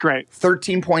 This is great.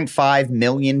 13.5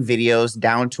 million videos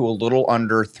down to a little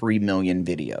under 3 million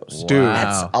videos. Dude. Wow.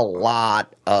 That's a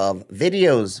lot of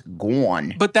videos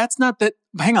gone. But that's not that.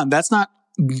 Hang on. That's not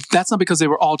because they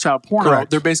were all child porno.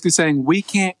 Correct. They're basically saying we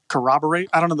can't corroborate.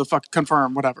 I don't know the fuck,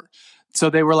 confirm, whatever. So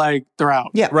they were like, they're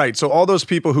out. Yeah. Right. So all those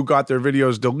people who got their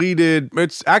videos deleted,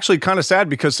 it's actually kind of sad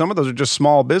because some of those are just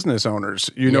small business owners.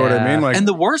 You know what I Yeah. mean? Like, And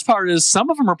the worst part is some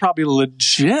of them are probably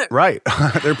legit. right.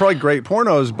 They're probably great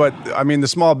pornos, but I mean, the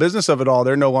small business of it all,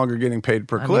 they're no longer getting paid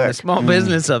per I mean, click. the small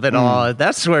business of it all.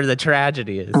 That's where the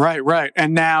tragedy is. Right.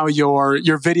 And now your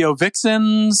video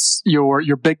vixens,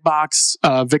 your big box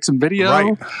vixen video.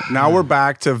 Right. Now we're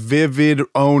back to Vivid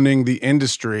owning the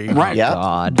industry. Right. Yeah.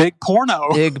 God. Big porno.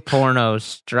 Big porno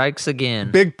strikes again.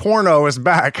 Big porno is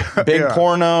back. Big Yeah.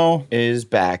 porno is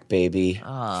back, baby.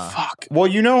 Fuck. Well,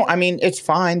 I mean, it's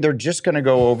fine. They're just going to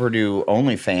go over to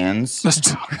OnlyFans.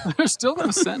 They're still going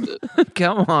to send it.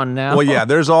 Come on now. Well, yeah,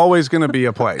 there's always going to be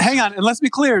a place. Hang on. And let's be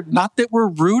clear. Not that we're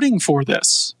rooting for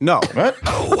this. No. What?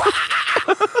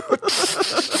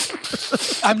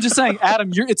 I'm just saying,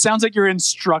 Adam, it sounds like you're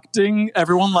instructing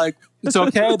everyone like, it's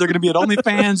okay. They're going to be at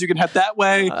OnlyFans. You can head that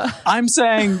way. I'm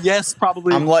saying yes,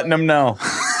 probably. I'm letting them know.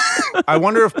 I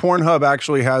wonder if Pornhub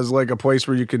actually has like a place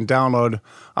where you can download.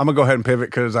 I'm going to go ahead and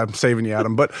pivot because I'm saving you,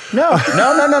 Adam. But No.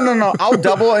 I'll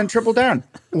double and triple down.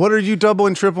 what are you double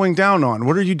and tripling down on?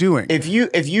 What are you doing? If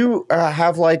you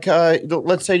have like,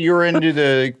 let's say you're into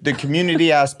the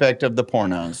community aspect of the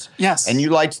pornos. Yes. And you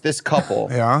liked this couple.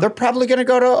 Yeah. They're probably going to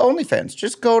go to OnlyFans.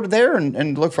 Just go to there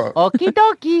and look for it. Okie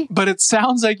dokie. But it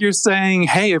sounds like you're saying,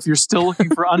 hey, if you're still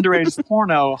looking for underage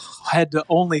porno, head to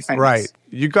OnlyFans. Right.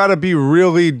 You got to be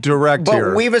really direct But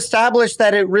here. we've established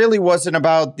that it really wasn't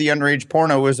about the underage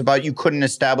porno. It was about you couldn't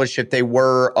establish if they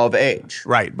were of age.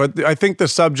 Right. But I think the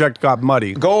subject got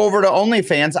muddy. Go over to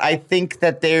OnlyFans. I think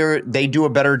that they do a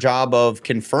better job of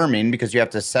confirming because you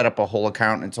have to set up a whole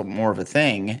account. It's more of a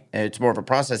thing. It's more of a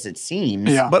process, it seems.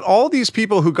 Yeah. But all these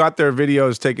people who got their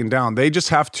videos taken down, they just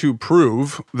have to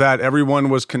prove that everyone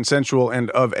was consensual and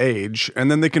of age,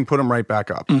 and then they can put them right back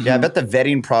up. Yeah, I bet the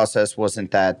vetting process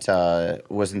wasn't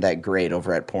that great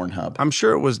over at Pornhub. I'm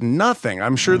sure it was nothing.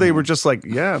 I'm sure they were just like,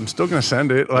 yeah, I'm still going to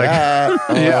send it. Like,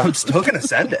 Yeah. I'm still gonna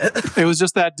send it. It was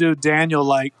just that dude, Daniel,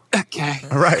 like, okay.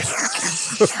 right.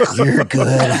 You're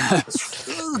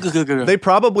good. They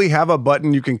probably have a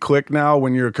button you can click now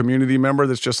when you're a community member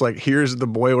that's just like, here's the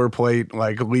boilerplate,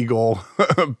 like legal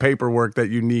paperwork that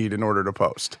you need in order to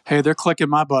post. Hey, they're clicking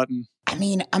my button. I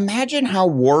mean, imagine how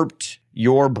warped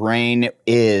your brain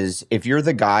is if you're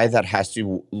the guy that has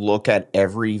to look at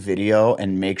every video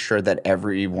and make sure that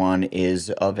everyone is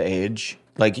of age.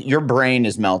 Like, your brain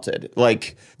is melted.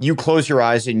 Like, you close your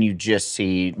eyes and you just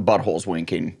see buttholes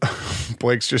winking.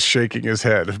 Blake's just shaking his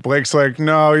head. Blake's like,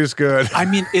 no, he's good. I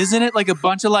mean, isn't it like a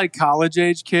bunch of like college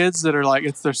age kids that are like,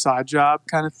 it's their side job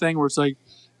kind of thing where it's like,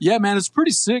 yeah, man, it's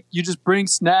pretty sick. You just bring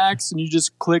snacks and you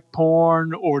just click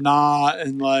porn or not.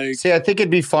 And like, See, I think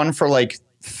it'd be fun for like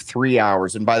 3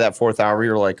 hours. And by that 4th hour,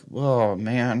 you're like, oh,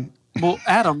 man. well,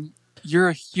 Adam, you're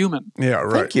a human. Yeah,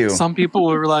 right. Thank you. Some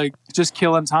people are like just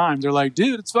killing time. They're like,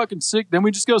 dude, it's fucking sick. Then we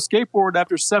just go skateboard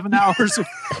after 7 hours of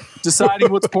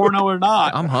deciding what's porno or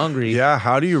not. I'm hungry. Yeah,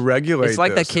 how do you regulate It's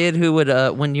like this? the kid who would,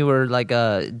 when you were like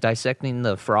dissecting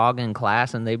the frog in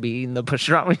class and they'd be eating the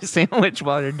pastrami sandwich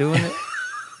while they're doing it.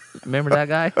 Remember that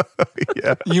guy?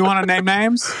 Yeah. You want to name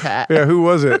names? Pat. Yeah, who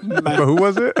was it? Who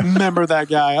was it? Remember that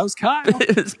guy? I was Kyle.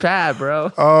 It's Pat,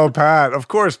 bro. Oh, Pat. Of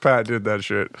course Pat did that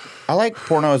shit. I like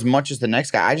porno as much as the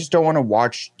next guy. I just don't want to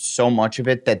watch so much of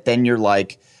it that then you're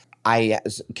like,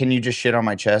 Can you just shit on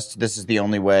my chest? This is the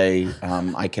only way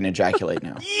I can ejaculate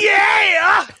now.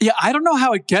 Yeah, I don't know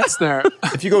how it gets there.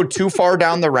 If you go too far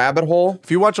down the rabbit hole.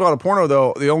 If you watch a lot of porno,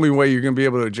 though, the only way you're going to be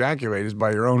able to ejaculate is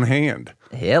by your own hand.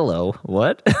 Hello,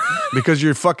 what? Because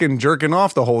you're fucking jerking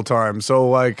off the whole time. So,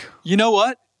 like... You know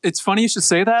what? It's funny you should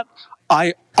say that.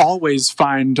 I always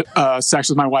find sex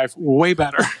with my wife way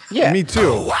better. Yeah. Me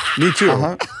too. Me too.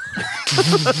 Uh-huh.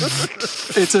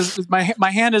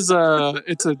 My hand is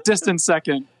it's a distant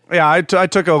second. Yeah, I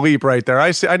took a leap right there.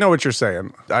 I know what you're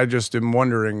saying. I just am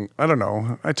wondering. I don't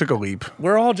know. I took a leap.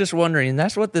 We're all just wondering.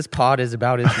 That's what this pod is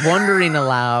about, is wondering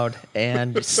aloud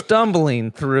and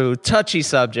stumbling through touchy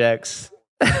subjects.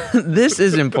 This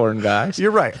is important, guys.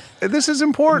 You're right. This is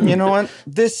important. You know what?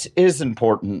 This is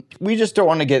important. We just don't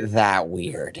want to get that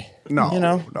weird. No. You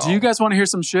know? No. Do you guys want to hear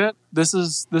some shit? This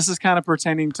is kind of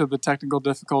pertaining to the technical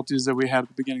difficulties that we had at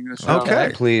the beginning of the show.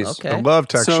 Okay. Please. Okay. I love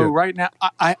tech shit. So right now,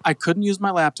 I couldn't use my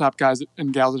laptop, guys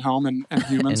and gals at home, and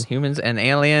humans. And humans and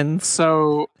aliens.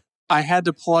 So I had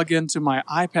to plug into my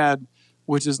iPad,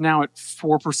 which is now at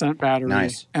 4% battery.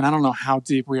 Nice. And I don't know how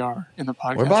deep we are in the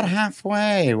podcast. We're about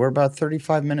halfway. We're about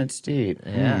 35 minutes deep.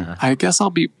 Yeah. I guess I'll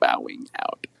be bowing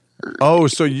out. Oh,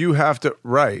 so you have to,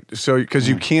 right. So, because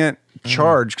you can't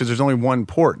charge because there's only one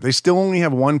port. They still only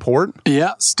have one port?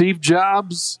 Yeah, Steve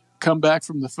Jobs, come back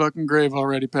from the fucking grave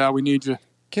already, pal. We need you.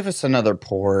 Give us another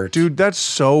port. Dude, that's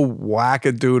so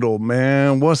wackadoodle,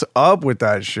 man. What's up with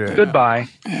that shit? Goodbye.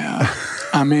 Yeah.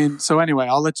 I mean, so anyway,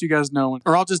 I'll let you guys know.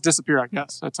 Or I'll just disappear, I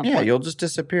guess, at some point. Yeah, you'll just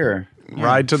disappear.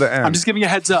 Ride to the end. I'm just giving you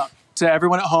a heads up to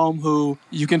everyone at home who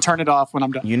you can turn it off when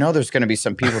I'm done. You know there's going to be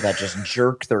some people that just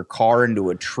jerk their car into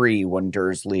a tree when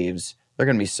Durs leaves. They're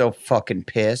going to be so fucking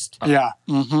pissed. Yeah.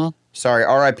 Mm-hmm. Sorry,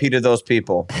 RIP to those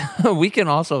people. We can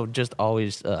also just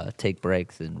always take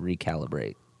breaks and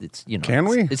recalibrate. It's Can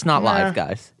we? It's not live,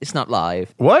 guys. It's not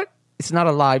live. What? It's not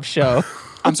a live show.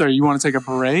 I'm sorry, you want to take a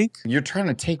break? You're trying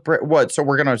to take break. What? So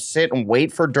we're going to sit and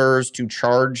wait for Durs to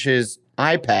charge his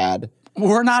iPad.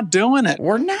 We're not doing it.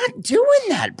 We're not doing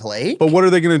that, Blake. But what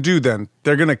are they going to do then?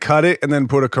 They're going to cut it and then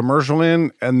put a commercial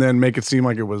in and then make it seem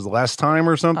like it was less time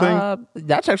or something?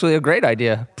 That's actually a great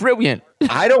idea. Brilliant.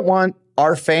 I don't want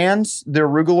our fans, the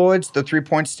Arugaloids, the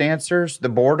 3-point stancers, the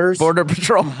boarders. Border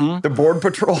Patrol. The Board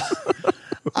Patrol.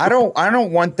 I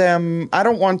don't want them. I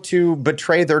don't want to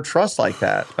betray their trust like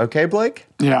that. Okay, Blake?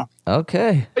 Yeah.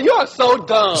 Okay. You are so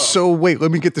dumb. So wait,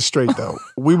 let me get this straight though.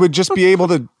 We would just be able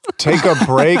to take a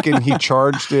break and he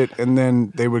charged it and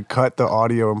then they would cut the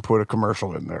audio and put a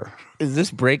commercial in there. Is this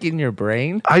breaking your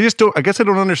brain? I guess I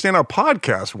don't understand how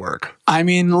podcasts work. I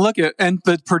mean, look at, and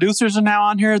the producers are now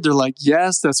on here. They're like,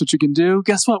 yes, that's what you can do.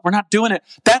 Guess what? We're not doing it.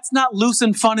 That's not loose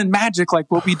and fun and magic like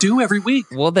what we do every week.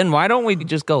 Well, then why don't we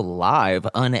just go live,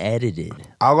 unedited?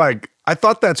 I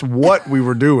thought that's what we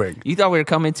were doing. You thought we were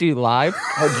coming to you live?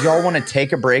 Oh, do y'all want to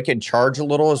take a break and charge a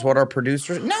little is what our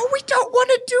producers... No, we don't want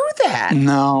to do that.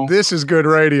 No. This is good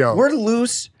radio. We're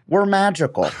loose. We're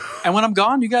magical. And when I'm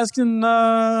gone, you guys can,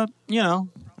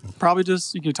 probably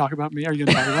just, you can talk about me. Are you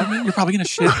going to talk about me? You're probably going to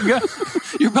shit.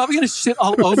 You're probably going to shit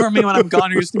all over me when I'm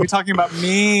gone. You're just going to be talking about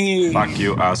me. Fuck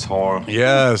you, asshole.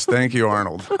 Yes, thank you,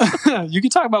 Arnold. You can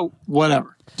talk about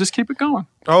whatever. Just keep it going.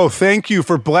 Oh, thank you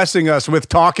for blessing us with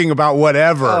talking about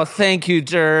whatever. Oh, thank you,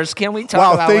 Durs. Can we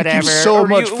talk about whatever? Wow, thank you so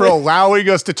much for allowing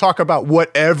us to talk about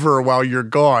whatever while you're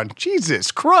gone.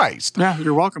 Jesus Christ. Yeah,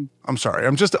 you're welcome. I'm sorry.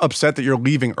 I'm just upset that you're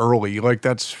leaving early. Like,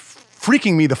 that's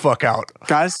freaking me the fuck out.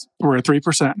 Guys, we're at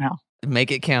 3% now.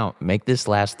 Make it count. Make this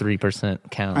last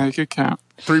 3% count. Make it count.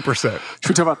 3%.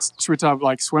 Should we talk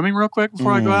like swimming real quick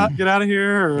before I get out of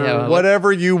here? Or? Yeah,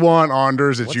 whatever you want,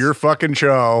 Anders. It's your fucking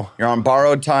show. You're on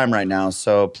borrowed time right now,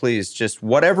 so please, just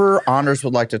whatever Anders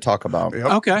would like to talk about. Yep.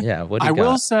 Okay. Yeah, what do I you got?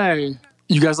 will say,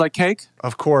 you guys like cake?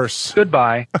 Of course.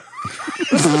 Goodbye.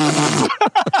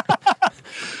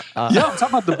 Yeah, I'm talking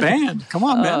about the band. Come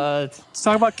on, man. Let's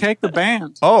talk about Cake the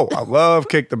Band. Oh, I love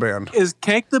Cake the Band. Is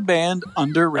Cake the Band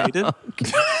underrated?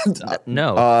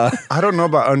 No. I don't know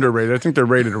about underrated. I think they're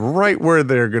rated right where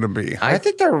they're going to be. I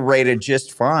think they're rated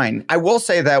just fine. I will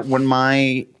say that when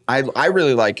I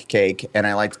really like Cake, and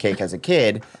I liked Cake as a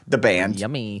kid, the band.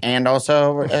 Yummy. And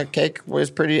also, Cake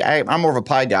was pretty... I'm more of a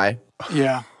pie guy.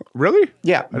 Yeah. Really?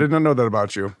 Yeah. I did not know that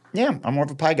about you. Yeah, I'm more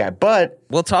of a pie guy. But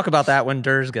We'll talk about that when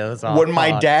Durs goes off. when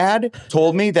my dad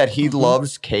told me that he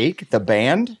loves Cake, the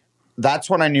band, that's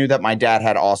when I knew that my dad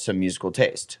had awesome musical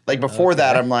taste. Like before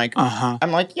that, I'm like,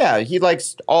 yeah, he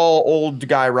likes all old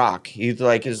guy rock. He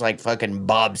like is like fucking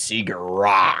Bob Seger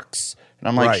rocks. And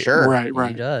I'm like, Right. sure.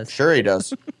 Right. He does. Sure he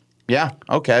does. Yeah,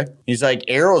 okay. He's like,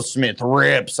 Aerosmith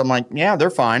rips. I'm like, yeah, they're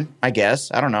fine, I guess.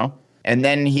 I don't know. And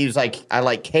then he was like, I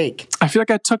like cake. I feel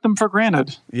like I took them for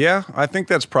granted. Yeah, I think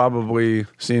that's probably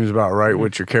seems about right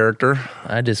with your character.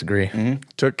 I disagree. Mm-hmm.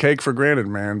 Took cake for granted,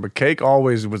 man. But cake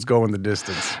always was going the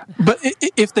distance. But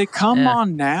if they come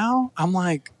on now, I'm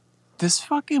like, this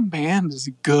fucking band is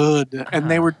good. And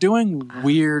they were doing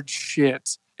weird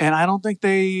shit. And I don't think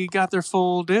they got their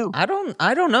full due. I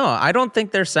don't know. I don't think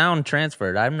their sound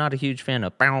transferred. I'm not a huge fan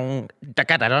of. But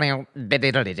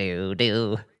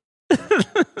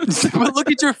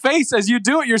look at your face as you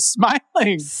do it. You're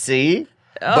smiling. See?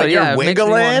 But you're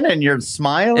wiggling and you're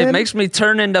smiling. It makes me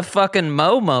turn into fucking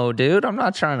Momo, dude. I'm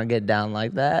not trying to get down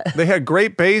like that. They had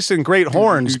great bass and great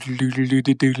horns.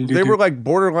 They were like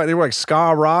borderline. They were like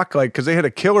ska rock, like because they had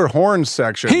a killer horn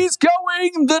section. He's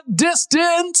going the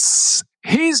distance.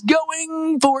 He's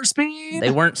going for speed.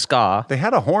 They weren't ska. They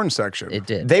had a horn section. It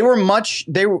did. They were much.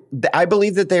 I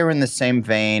believe that they were in the same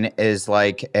vein as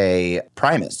like a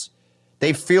Primus.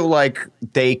 They feel like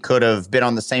they could have been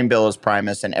on the same bill as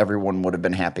Primus and everyone would have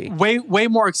been happy. Way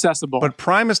more accessible. But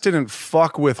Primus didn't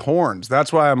fuck with horns.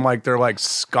 That's why I'm like, they're like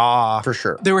ska. For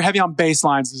sure. They were heavy on bass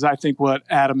lines, is I think what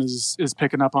Adam is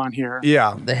picking up on here.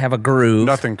 Yeah. They have a groove.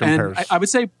 Nothing compares. And I would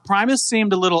say Primus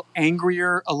seemed a little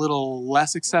angrier, a little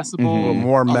less accessible. A little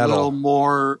more metal. A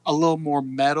little more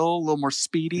metal, a little more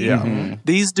speedy. Yeah. Mm-hmm.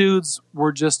 These dudes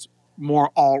were just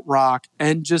more alt rock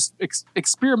and just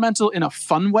experimental in a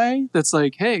fun way. That's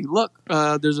like, hey, look,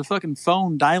 there's a fucking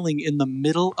phone dialing in the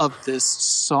middle of this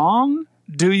song.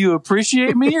 Do you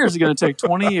appreciate me, or is it going to take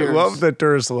 20 years? I love that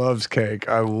Durs loves cake.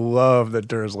 I love that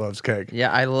Durs loves cake.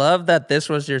 Yeah, I love that this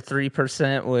was your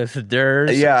 3% with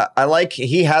Durs. Yeah, I like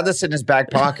he had this in his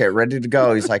back pocket, ready to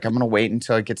go. He's like, I'm going to wait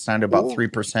until it gets down to about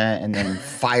 3% and then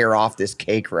fire off this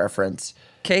cake reference.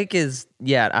 Cake is,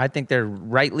 I think they're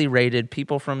rightly rated.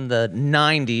 People from the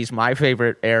 90s, my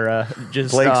favorite era,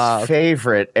 just Blake's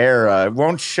favorite era.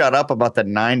 Won't shut up about the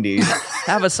 90s.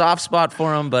 Have a soft spot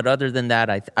for them, but other than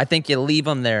that, I think you leave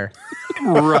them there.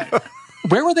 Right.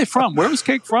 Where were they from? Where was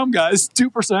Cake from, guys?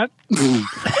 2%?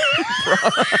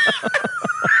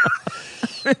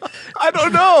 I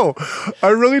don't know. I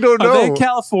really don't know. Are they a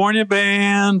California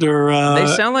band or? They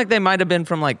sound like they might have been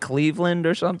from like Cleveland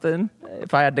or something,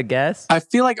 if I had to guess. I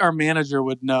feel like our manager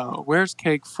would know. Where's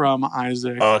Cake from,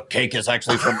 Isaac? Cake is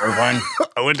actually from Irvine.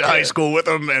 I went to high school with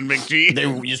them and McGee. They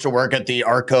used to work at the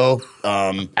Arco.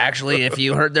 Actually, if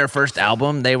you heard their first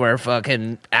album, they were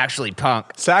fucking actually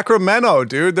punk. Sacramento,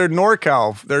 dude. They're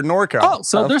NorCal. Oh,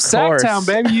 so they're Sacktown,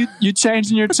 baby. You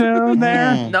changing your tune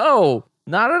there? No.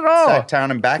 Not at all.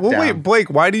 Sacktown and back down. Wait, Blake,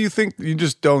 why do you think you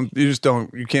can't,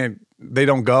 they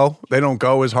don't go? They don't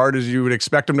go as hard as you would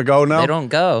expect them to go now? They don't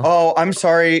go. Oh, I'm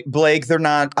sorry, Blake. They're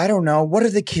not, I don't know. What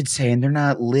are the kids saying? They're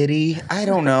not Liddy. I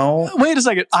don't know. Wait a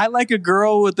second. I like a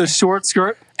girl with a short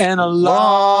skirt and a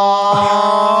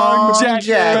long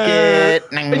jacket.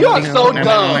 You are so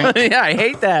dumb. Yeah, I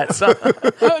hate that. So.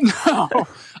 No.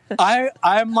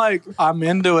 I'm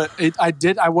into it.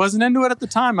 I wasn't into it at the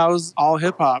time. I was all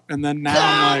hip hop, and then now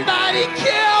I'm like, somebody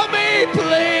kill me,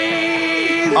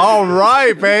 please. All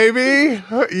right, baby.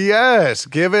 Yes,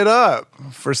 give it up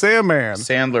for Sandman.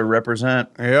 Sandler represent.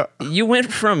 Yeah. You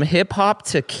went from hip hop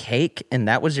to Cake, and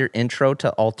that was your intro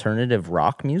to alternative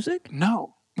rock music?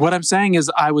 No. What I'm saying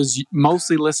is I was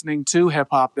mostly listening to hip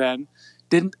hop then.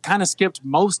 Kind of skipped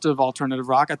most of alternative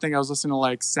rock. I think I was listening to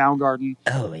like Soundgarden.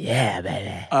 Oh yeah,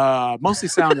 baby. Mostly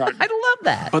Soundgarden. I love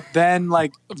that. But then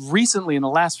like recently in the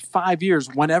last 5 years,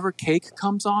 whenever Cake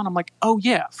comes on, I'm like, oh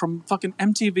yeah, from fucking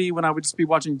MTV when I would just be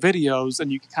watching videos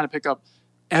and you can kind of pick up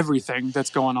everything that's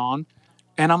going on.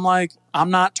 And I'm like,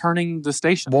 I'm not turning the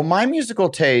station. Well, my musical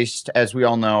taste, as we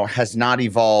all know, has not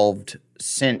evolved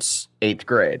since 8th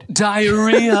grade.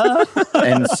 Diarrhea.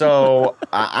 And so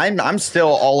I'm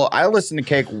still I listen to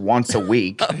Cake once a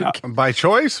week. By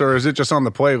choice, or is it just on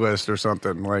the playlist or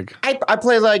something? Like I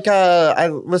play like I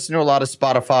listen to a lot of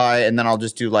Spotify, and then I'll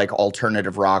just do like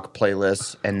alternative rock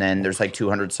playlists, and then there's like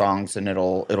 200 songs, and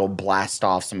it'll blast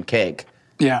off some Cake.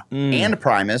 Yeah. And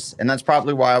Primus, and that's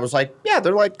probably why I was like, yeah,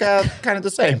 they're like kind of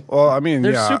the same. Well, I mean,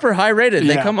 they're super high rated.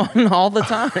 They come on all the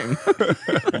time.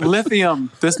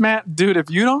 Lithium. This man, dude,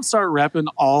 if you don't start repping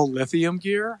all Lithium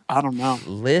gear, I don't know.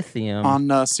 Lithium.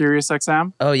 On Sirius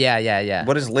XM. Oh, yeah.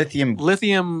 What is Lithium?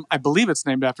 Lithium, I believe it's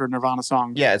named after a Nirvana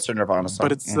song. Yeah, it's a Nirvana song.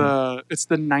 But it's the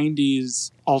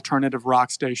 90s alternative rock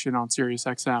station on Sirius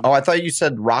XM. Oh, I thought you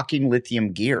said rocking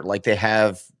Lithium gear. Like they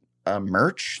have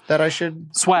merch that I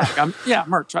should swag?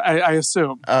 Merch. I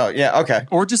assume. Oh yeah, okay.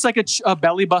 Or just like a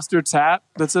belly buster tat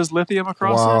that says lithium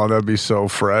across it. Wow, that'd be so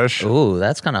fresh. Ooh,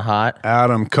 that's kind of hot.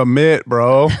 Adam, commit,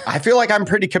 bro. I feel like I'm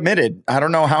pretty committed. I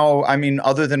don't know how. I mean,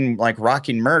 other than like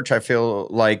rocking merch, I feel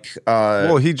like.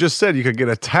 Well, he just said you could get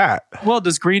a tat. Well,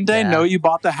 does Green Day know you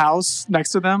bought the house next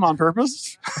to them on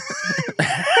purpose?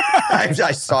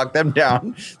 I stalked them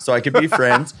down so I could be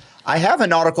friends. I have a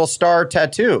nautical star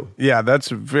tattoo. Yeah, that's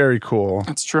very cool.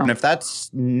 That's true. And if that's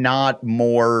not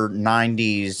more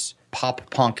 90s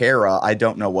pop punk era, I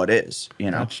don't know what is,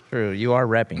 you know? That's true. You are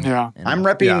repping. Yeah. I'm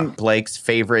repping Blake's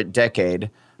favorite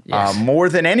decade more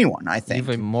than anyone, I think.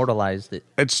 You've immortalized it.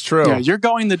 It's true. Yeah, you're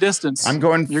going the distance. I'm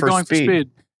going You're for going speed. for speed.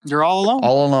 You're all alone.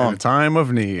 All alone. In a time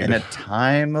of need. In a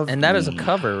time of And that is a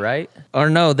cover, right? Or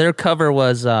no, their cover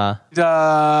was I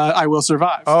Will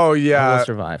Survive. Oh, yeah. I Will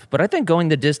Survive. But I think Going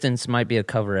the Distance might be a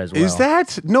cover as well. Is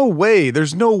that? No way.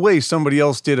 There's no way somebody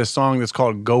else did a song that's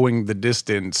called Going the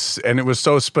Distance, and it was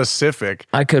so specific.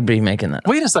 I could be making that.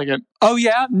 Wait a second. Oh,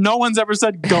 yeah? No one's ever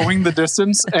said going the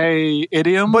distance, a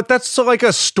idiom? But that's so like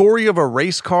a story of a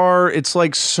race car. It's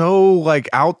like so like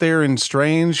out there and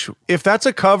strange. If that's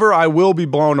a cover, I will be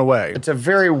blown away. It's a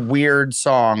very weird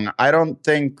song. I don't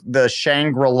think the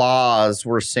Shangri-Las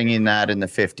were singing that in the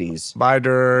 50s. Bye,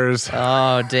 Durs.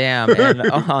 Oh, damn. And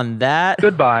on that.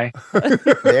 Goodbye.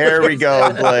 There we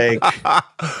go, Blake.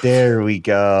 There we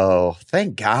go.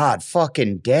 Thank God.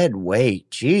 Fucking dead weight.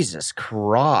 Jesus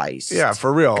Christ. Yeah,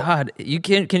 for real. God,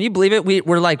 can you believe it?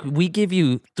 We're like, we give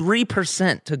you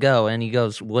 3% to go, and he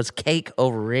goes, was cake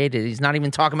overrated? He's not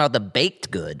even talking about the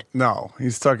baked good. No,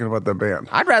 he's talking about the band.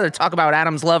 I'd rather talk about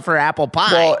Adam's love for apple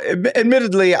pie. Well,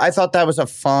 admittedly, I thought that was a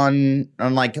fun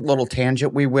and like little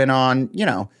tangent we went on. You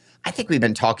know, I think we've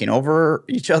been talking over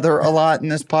each other a lot in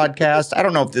this podcast. I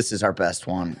don't know if this is our best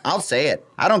one. I'll say it.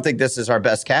 I don't think this is our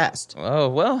best cast. Oh,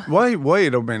 well.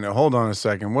 Wait a minute. Hold on a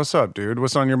second. What's up, dude?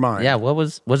 What's on your mind? Yeah,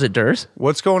 was it Durs?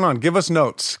 What's going on? Give us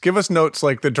notes. Give us notes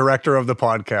like the director of the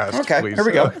podcast, Okay, please. here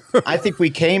we go. I think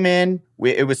we came in.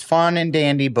 It was fun and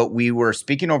dandy, but we were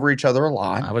speaking over each other a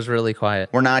lot. I was really quiet.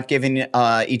 We're not giving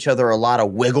each other a lot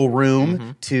of wiggle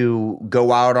room to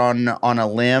go out on a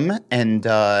limb and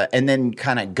then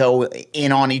kind of go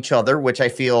in on each other, which I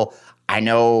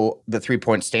know the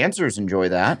 3-point stancers enjoy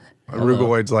that.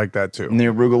 Arugaloids like that too. And the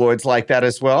Arugaloids like that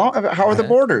as well. How are the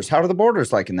Borders? How are the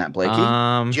Borders liking that,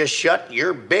 Blakey? Just shut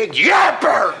your big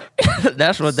yapper.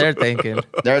 That's what they're thinking.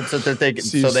 That's what they're thinking.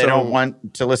 So they don't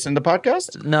want to listen to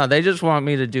podcasts? No, they just want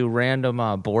me to do random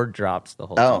board drops the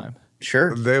whole time.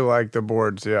 Sure. They like the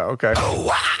boards. Yeah, okay.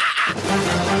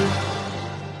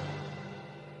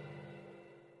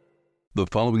 The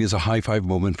following is a high-five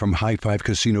moment from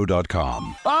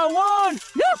highfivecasino.com. I won!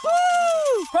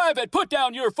 Yahoo! Private, put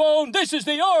down your phone. This is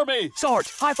the Army. Sarge,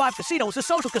 High Five Casino is a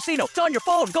social casino. It's on your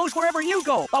phone. Goes wherever you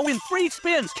go. I win free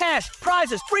spins, cash,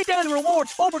 prizes, free daily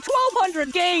rewards, over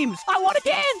 1,200 games. I won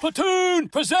again. Platoon,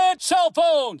 present cell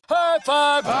phone. High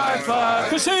Five. High Five.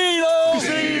 Casino.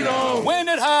 Casino. Win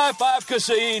at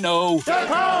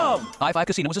highfivecasino.com. High Five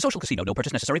Casino is a social casino. No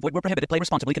purchase necessary. Void where prohibited. Play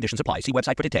responsibly. Conditions apply. See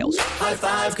website for details. High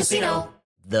Five Casino.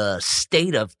 The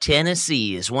state of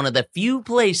Tennessee is one of the few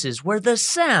places where the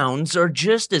sounds are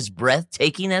just as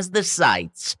breathtaking as the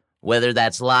sights. Whether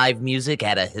that's live music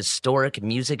at a historic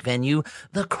music venue,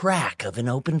 the crack of an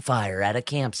open fire at a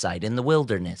campsite in the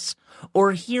wilderness,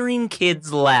 or hearing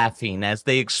kids laughing as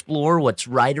they explore what's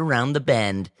right around the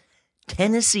bend,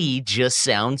 Tennessee just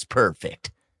sounds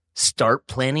perfect. Start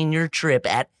planning your trip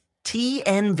at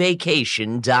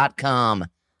tnvacation.com.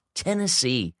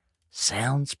 Tennessee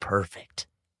sounds perfect.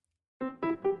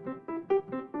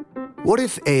 What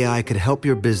if AI could help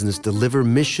your business deliver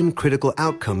mission-critical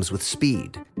outcomes with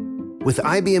speed? With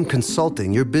IBM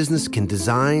Consulting, your business can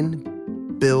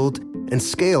design, build, and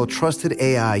scale trusted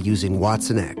AI using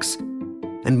Watson X,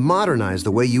 and modernize the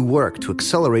way you work to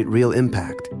accelerate real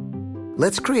impact.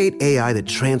 Let's create AI that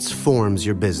transforms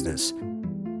your business.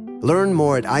 Learn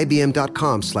more at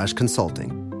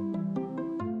ibm.com/consulting.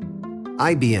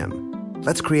 IBM.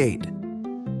 Let's create.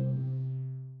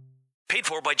 Paid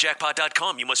for by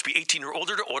Jackpot.com. You must be 18 or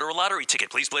older to order a lottery ticket.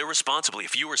 Please play responsibly.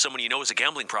 If you or someone you know has a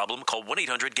gambling problem, call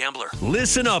 1-800-GAMBLER.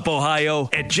 Listen up, Ohio.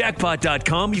 At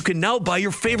Jackpot.com, you can now buy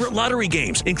your favorite lottery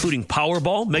games, including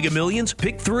Powerball, Mega Millions,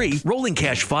 Pick 3, Rolling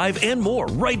Cash 5, and more,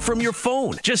 right from your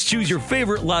phone. Just choose your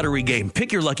favorite lottery game,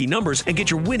 pick your lucky numbers, and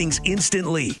get your winnings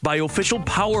instantly. Buy official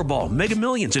Powerball, Mega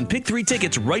Millions, and Pick 3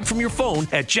 tickets right from your phone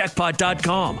at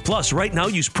Jackpot.com. Plus, right now,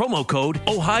 use promo code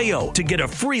OHIO to get a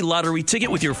free lottery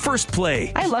ticket with your first play.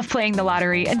 play. I love playing the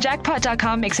lottery, and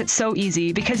Jackpot.com makes it so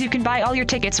easy because you can buy all your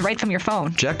tickets right from your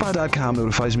phone. Jackpot.com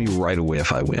notifies me right away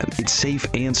if I win. It's safe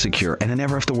and secure, and I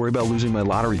never have to worry about losing my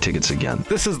lottery tickets again.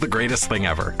 This is the greatest thing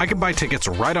ever. I can buy tickets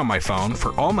right on my phone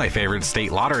for all my favorite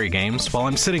state lottery games while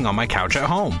I'm sitting on my couch at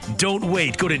home. Don't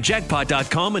wait. Go to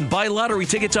Jackpot.com and buy lottery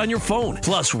tickets on your phone.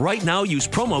 Plus, right now, use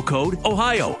promo code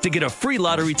OHIO to get a free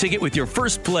lottery ticket with your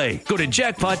first play. Go to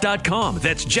Jackpot.com.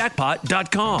 That's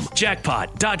Jackpot.com.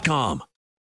 Jackpot.com.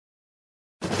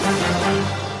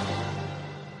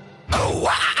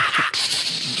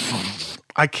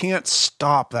 I can't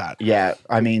stop that. Yeah,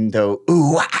 I mean, though.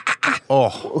 Oh,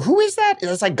 who is that?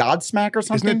 That's like Godsmack or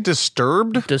something. Isn't it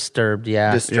Disturbed? Disturbed,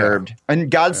 yeah. Disturbed. Yeah.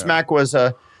 And Godsmack was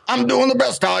I'm doing the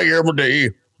best I ever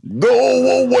did.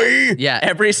 Go away. Yeah,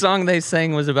 every song they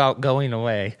sang was about going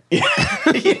away.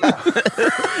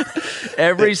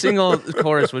 Every single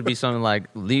chorus would be something like,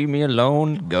 leave me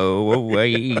alone, go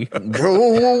away.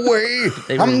 Go away.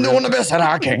 I'm doing the best that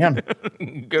I can.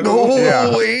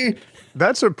 Go away.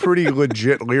 That's a pretty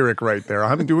legit lyric right there.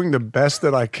 I'm doing the best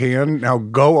that I can. Now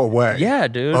go away. Yeah,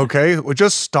 dude. Okay? Well,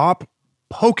 just stop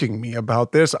poking me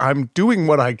about this. I'm doing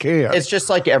what I can. It's just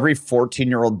like every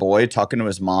 14-year-old boy talking to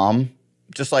his mom.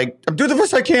 Just like, I'm doing the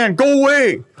best I can. Go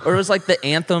away. Or it was like the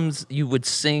anthems you would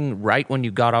sing right when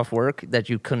you got off work that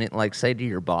you couldn't like say to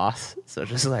your boss. So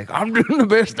just like, I'm doing the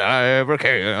best I ever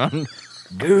can.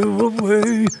 Go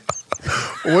away.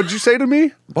 What'd you say to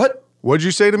me? What? What'd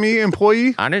you say to me,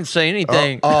 employee? I didn't say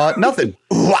anything. Nothing.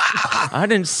 I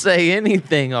didn't say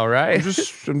anything, all right?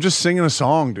 I'm just singing a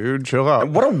song, dude. Chill out.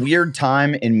 What a weird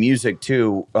time in music,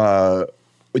 too. It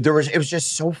was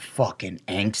just so fucking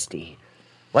angsty.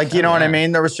 Like, you know what I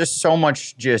mean? There was just so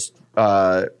much just,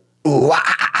 oh,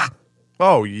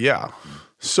 yeah.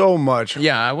 So much.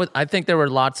 Yeah, I think there were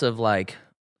lots of, like,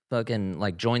 fucking,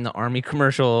 like, join the army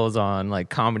commercials on, like,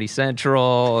 Comedy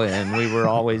Central, and we were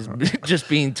always just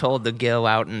being told to go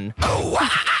out and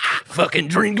fucking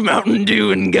drink Mountain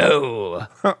Dew and go.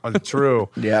 True.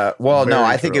 Yeah. Well, Very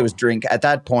I think true. it was drink. At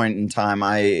that point in time,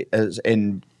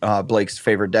 in Blake's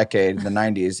favorite decade, the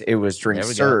 90s, it was drink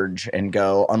Surge and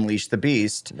go unleash the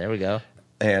beast. There we go.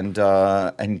 And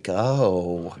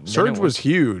go. Surge was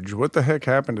huge. What the heck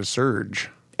happened to Surge?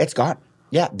 It's gone.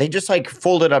 Yeah, they just like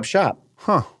folded up shop.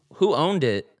 Huh. Who owned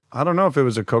it? I don't know if it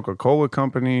was a Coca-Cola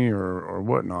company or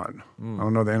whatnot. I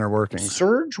don't know the inner workings.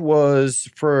 Surge was,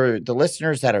 for the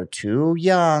listeners that are too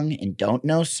young and don't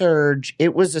know Surge,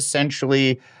 it was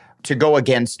essentially to go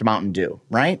against Mountain Dew,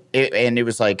 right? And it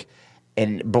was like,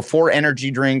 and before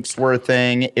energy drinks were a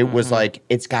thing, it was like,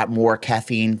 it's got more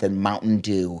caffeine than Mountain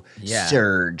Dew. Yeah.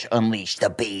 Surge, unleash the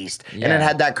beast. Yeah. And it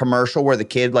had that commercial where the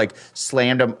kid like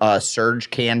slammed a Surge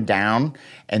can down,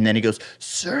 and then he goes,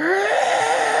 Surge!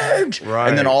 Right.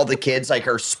 And then all the kids like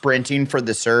are sprinting for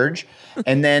the Surge.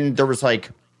 And then there was like,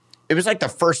 it was like the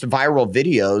first viral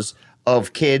videos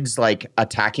of kids like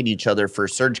attacking each other for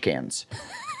Surge cans.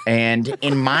 And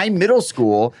in my middle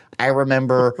school, I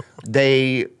remember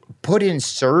they put in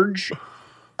Surge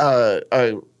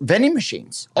vending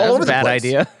machines all over the place. That was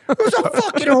a bad idea. It was a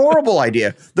fucking horrible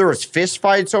idea. There was fist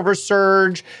fights over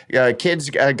Surge. Kids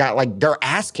got like their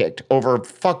ass kicked over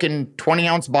fucking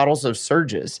 20-ounce bottles of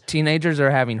Surges. Teenagers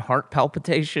are having heart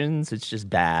palpitations. It's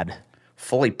just bad.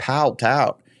 Fully palped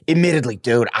out. Admittedly,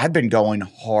 dude, I've been going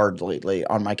hard lately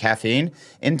on my caffeine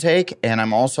intake, and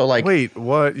I'm also like... Wait,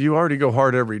 what? You already go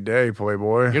hard every day,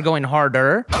 Playboy. You're going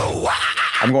harder.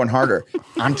 I'm going harder.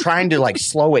 I'm trying to like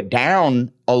slow it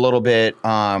down a little bit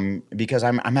because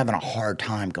I'm having a hard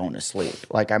time going to sleep.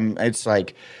 Like it's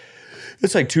like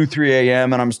 2-3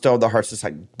 a.m. and I'm still, the heart's just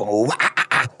like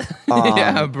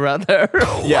yeah, brother.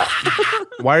 Yeah.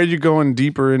 Why are you going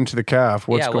deeper into the calf?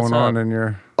 What's going on in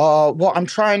your... Well, I'm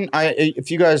trying.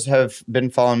 If you guys have been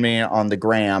following me on the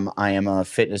gram, I am a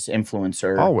fitness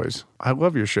influencer. Always. I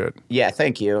love your shit. Yeah,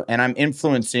 thank you. And I'm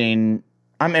influencing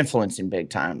big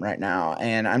time right now.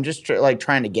 And I'm just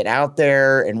trying to get out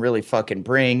there and really fucking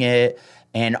bring it.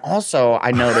 And also,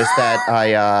 I noticed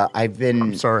that I've been...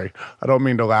 I'm sorry. I don't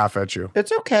mean to laugh at you.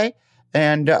 It's okay.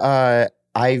 And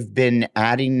I've been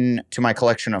adding to my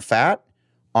collection of fat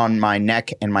on my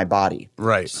neck and my body.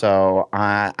 Right. So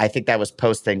I think that was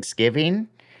post-Thanksgiving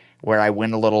where I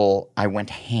went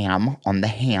ham on the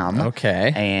ham.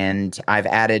 Okay. And I've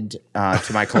added to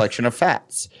my collection of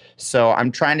fats. So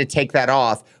I'm trying to take that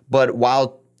off. But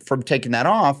while from taking that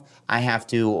off, I have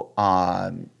to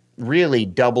really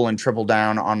double and triple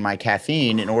down on my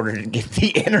caffeine in order to get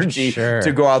the energy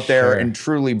to go out there and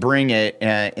truly bring it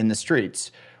in the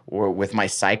streets, or with my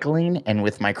cycling and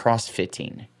with my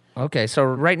CrossFitting. Okay, so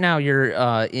right now you're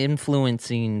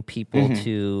influencing people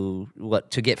to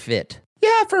get fit.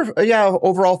 Yeah, for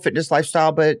overall fitness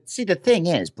lifestyle. But see, the thing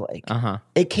is, Blake,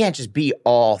 it can't just be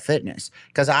all fitness,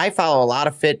 because I follow a lot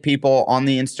of fit people on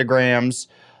the Instagrams,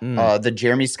 the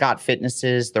Jeremy Scott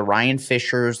Fitnesses, the Ryan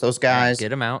Fishers, those guys. Get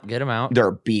them out.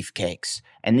 They're beefcakes.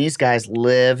 And these guys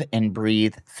live and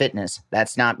breathe fitness.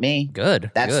 That's not me.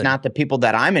 Good. That's not the people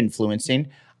that I'm influencing.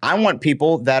 I want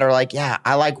people that are like, yeah,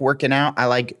 I like working out. I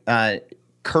like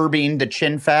curbing the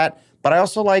chin fat, but I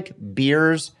also like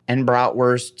beers and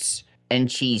bratwursts and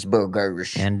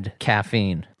cheeseburgers. And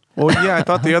caffeine. Well, yeah, I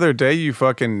thought the other day you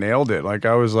fucking nailed it. Like,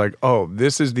 I was like, oh,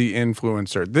 this is the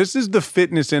influencer. This is the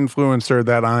fitness influencer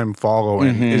that I'm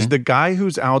following, is the guy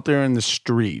who's out there in the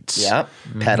streets. Yep.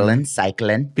 Pedaling,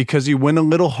 cycling. Because he went a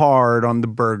little hard on the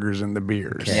burgers and the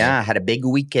beers. Okay. Yeah, had a big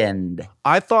weekend.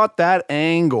 I thought that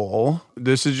angle,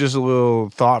 this is just a little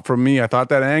thought from me, I thought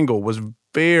that angle was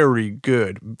very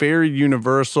good, very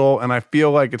universal, and I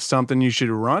feel like it's something you should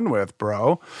run with,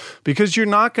 bro. Because you're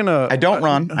not going to... I don't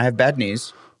run. I have bad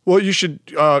knees. Well, you should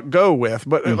go with,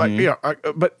 but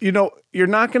but you know, you're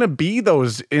not going to be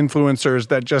those influencers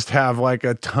that just have like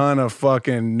a ton of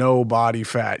fucking no body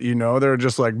fat. You know, they're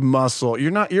just like muscle.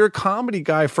 You're a comedy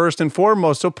guy first and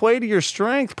foremost. So play to your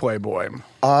strength, Playboy.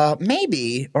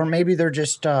 Maybe they're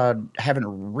just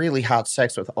having really hot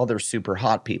sex with other super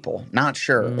hot people. Not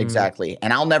sure exactly,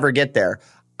 and I'll never get there.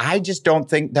 I just don't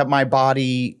think that my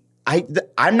body.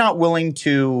 I'm not willing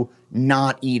to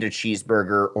not eat a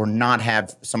cheeseburger or not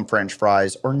have some French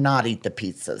fries or not eat the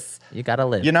pizzas. You gotta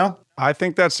live. You know? I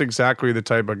think that's exactly the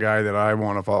type of guy that I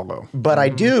want to follow. But I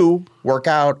do work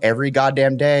out every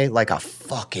goddamn day like a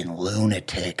fucking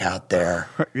lunatic out there.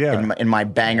 In my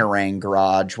Bangarang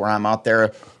garage, where I'm out there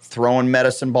throwing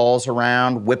medicine balls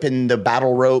around, whipping the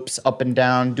battle ropes up and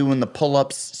down, doing the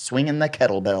pull-ups, swinging the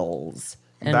kettlebells.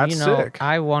 And, That's sick.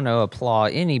 I want to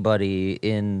applaud anybody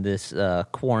in this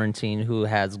quarantine who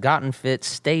has gotten fit,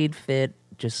 stayed fit.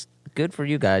 Just good for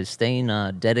you guys, staying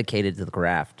dedicated to the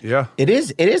craft. Yeah. It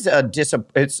is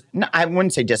I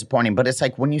wouldn't say disappointing, but it's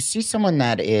like when you see someone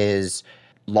that is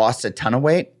lost a ton of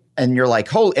weight and you're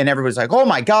like, and everybody's like, oh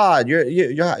my God,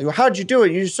 how'd you do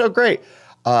it? You're so great.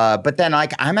 But then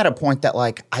like I'm at a point that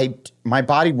like my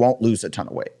body won't lose a ton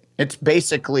of weight. It's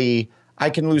basically... I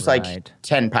can lose like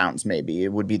 10 pounds maybe.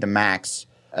 It would be the max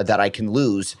that I can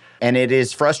lose. And it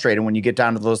is frustrating when you get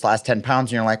down to those last 10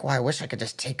 pounds and you're like, well, I wish I could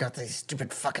just take out these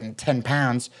stupid fucking 10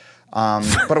 pounds.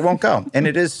 But it won't go. And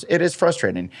it is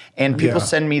frustrating. And people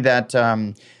send me that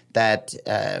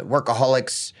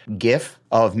Workaholics gif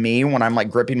of me when I'm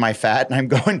like gripping my fat and I'm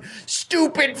going,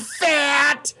 stupid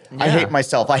fat. Yeah. I hate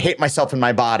myself. I hate myself in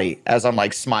my body as I'm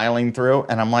like smiling through.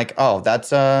 And I'm like, oh,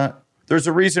 that's there's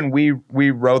a reason we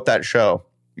wrote that show,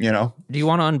 you know? Do you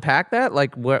want to unpack that?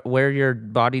 Like where your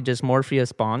body dysmorphia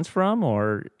spawns from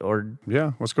or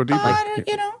yeah, let's go deeper. I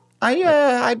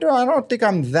don't think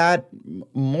I'm that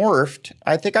morphed.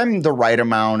 I think I'm the right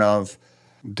amount of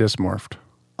dysmorphed.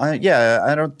 I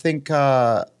don't think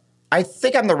I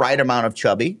think I'm the right amount of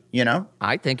chubby, you know?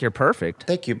 I think you're perfect.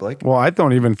 Thank you, Blake. Well, I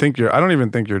don't even think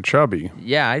you're chubby.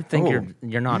 Yeah, I think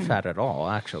you're not fat at all,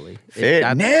 actually.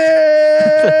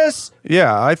 Fitness!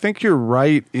 Yeah, I think you're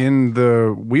right in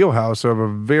the wheelhouse of a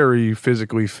very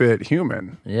physically fit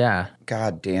human. Yeah.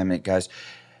 God damn it, guys.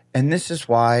 And this is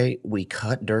why we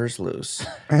cut Durs loose.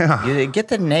 Yeah. You get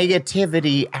the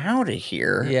negativity out of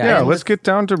here. Yeah, let's get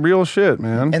down to real shit,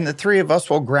 man. And the three of us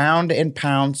will ground and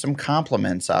pound some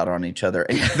compliments out on each other.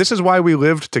 This is why we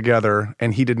lived together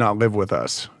and he did not live with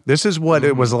us. This is what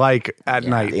it was like at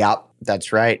night. Yep,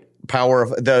 that's right. Power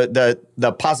of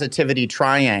the positivity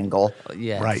triangle.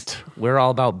 Yes. Right. We're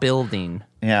all about building.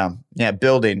 Yeah,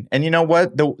 building. And you know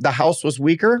what? The house was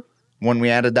weaker when we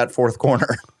added that fourth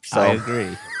corner. So, I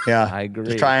agree. Yeah, I agree.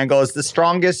 The triangle is the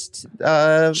strongest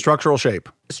structural shape.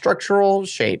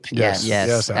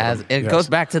 Yes. As it goes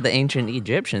back to the ancient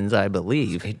Egyptians, I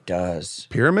believe. It does.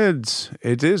 Pyramids.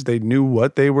 It is. They knew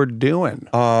what they were doing.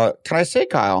 Can I say,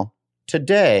 Kyle?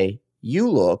 Today you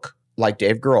look like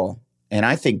Dave Grohl, and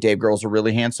I think Dave Grohl's a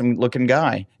really handsome-looking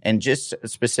guy. And just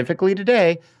specifically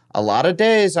today, a lot of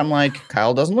days I'm like,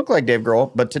 Kyle doesn't look like Dave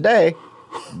Grohl, but today,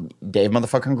 Dave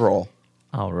motherfucking Grohl.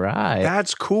 All right.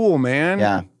 That's cool, man.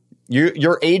 Yeah.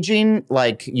 You're aging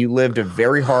like you lived a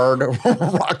very hard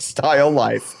rock style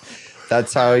life.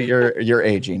 That's how you're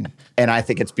aging. And I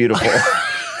think it's beautiful.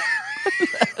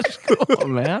 That's cool,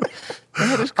 man.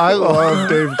 That is cool. I love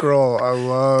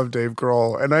Dave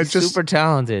Grohl.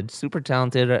 And super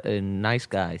talented and nice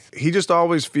guys. He just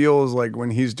always feels like when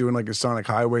he's doing like his Sonic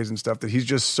Highways and stuff that he's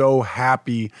just so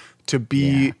happy to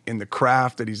be in the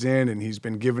craft that he's in, and he's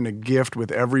been given a gift with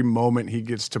every moment he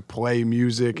gets to play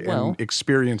music and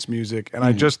experience music. And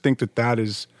I just think that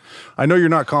is, I know you're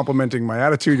not complimenting my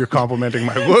attitude, you're complimenting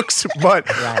my looks, but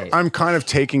I'm kind of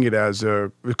taking it as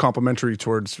a complimentary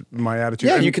towards my attitude.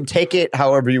 Yeah, you can take it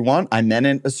however you want. I meant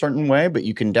it a certain way, but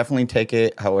you can definitely take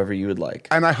it however you would like.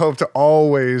 And I hope to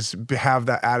always have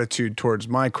that attitude towards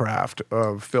my craft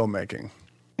of filmmaking.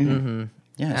 Mm-hmm.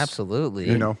 Yes. Absolutely.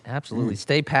 You know? Absolutely.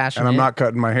 Stay passionate. And I'm not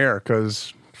cutting my hair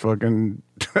because fucking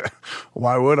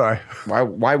why would I?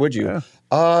 Why would you?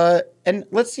 And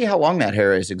let's see how long that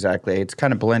hair is exactly. It's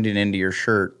kind of blending into your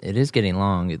shirt. It is getting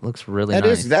long. It looks really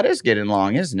nice. That is getting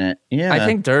long, isn't it? Yeah. I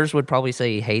think Durs would probably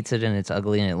say he hates it and it's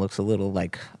ugly and it looks a little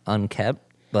like unkept.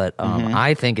 But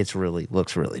I think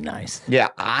looks really nice. Yeah,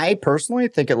 I personally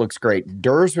think it looks great.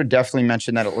 Durs would definitely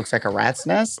mention that it looks like a rat's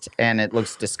nest and it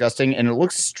looks disgusting and it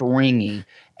looks stringy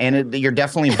and you're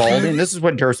definitely balding. This is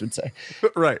what Durs would say.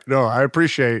 Right. No, I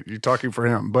appreciate you talking for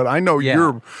him, but I know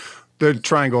you're the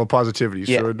triangle of positivity.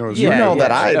 So it knows you know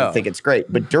that I think it's great,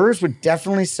 but Durs would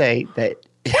definitely say that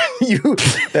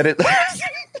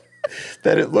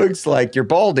that it looks like you're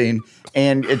balding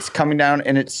and it's coming down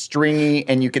and it's stringy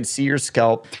and you can see your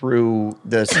scalp through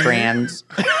the strands.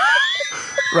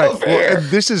 Right. Well, and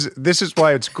this is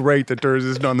why it's great that Durs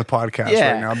isn't on the podcast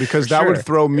right now, because that would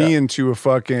throw me into a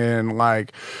fucking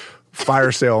like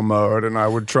fire sale mode, and I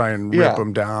would try and rip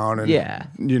them down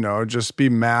and just be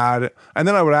mad. And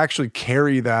then I would actually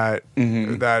carry that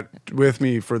with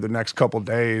me for the next couple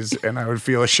days, and I would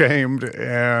feel ashamed.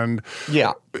 And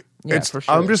for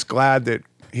sure. I'm just glad that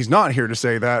he's not here to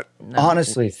say that. No.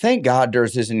 Honestly, thank God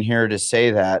Durs isn't here to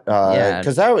say that.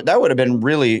 Because that would have been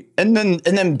really. And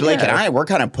then Blake and I, we're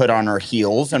kind of put on our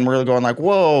heels and we're going like,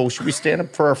 whoa, should we stand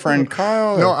up for our friend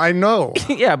Kyle? No, I know.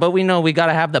 Yeah, but we know we got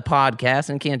to have the podcast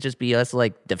and can't just be us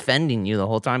like defending you the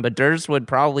whole time. But Durs would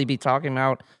probably be talking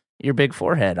about your big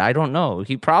forehead. I don't know.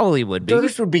 He probably would be.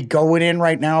 Durs would be going in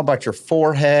right now about your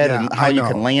forehead and how you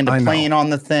can land a plane on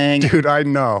the thing. Dude, I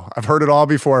know. I've heard it all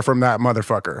before from that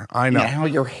motherfucker. I know. And how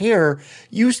your hair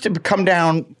used to come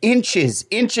down inches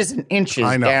and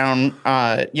inches down,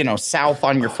 south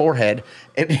on your forehead.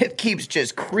 And it keeps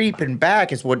just creeping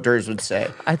back, is what Durs would say.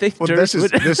 I think this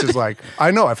is like, I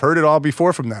know, I've heard it all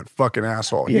before from that fucking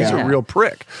asshole. He's a real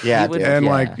prick. Yeah.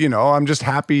 I'm just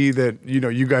happy that,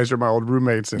 you guys are my old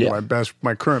roommates and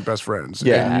my current best friends.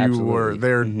 Yeah, and you were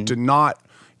there to not,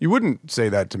 you wouldn't say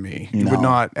that to me. You would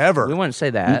not ever. We wouldn't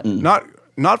say that.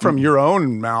 Not from your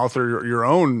own mouth or your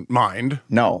own mind.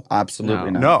 No,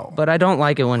 absolutely not. No. But I don't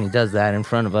like it when he does that in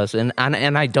front of us. And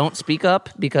I don't speak up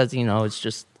because, it's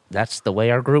just, that's the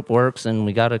way our group works, and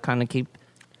we got to kind of keep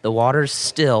the waters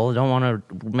still. Don't want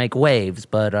to make waves,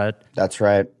 but that's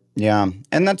right. Yeah,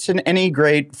 and that's in any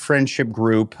great friendship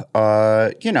group.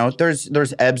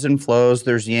 There's ebbs and flows.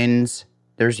 There's yins.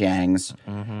 There's yangs.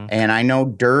 Mm-hmm. And I know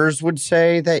Durs would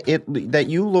say that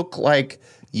you look like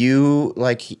he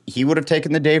would have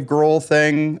taken the Dave Grohl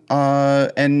thing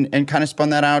and kind of spun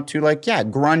that out to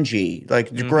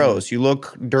grungy, gross. You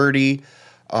look dirty.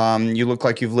 You look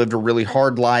like you've lived a really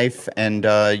hard life, and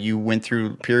you went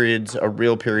through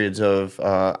real periods of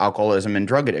alcoholism and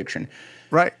drug addiction.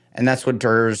 Right. And that's what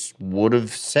Durs would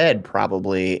have said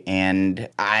probably. And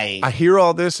I hear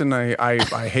all this and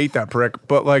I hate that prick.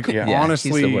 But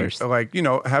honestly,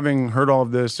 having heard all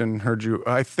of this and heard you,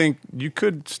 I think you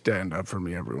could stand up for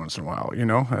me every once in a while,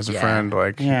 as a friend,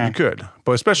 you could.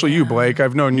 But especially you, Blake.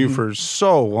 I've known you for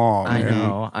so long. I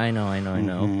know.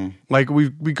 Mm-hmm. Like we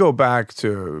go back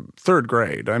to third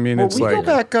grade. I mean, we go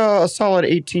back a solid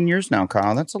 18 years now,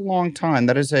 Kyle. That's a long time.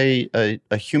 That is a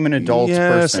human adult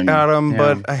person. Yes, Adam,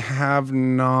 but I have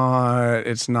not.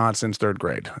 It's not since third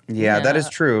grade. Yeah, that is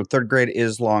true. Third grade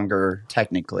is longer,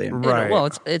 technically. Right. Well,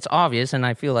 it's obvious, and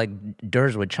I feel like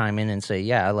Durs would chime in and say,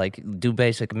 do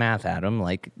basic math, Adam.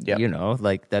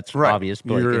 That's obvious.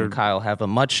 Blake and Kyle have a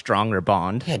much stronger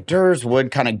bond. Yeah, Durs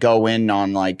would kind of go in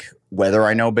on whether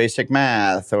I know basic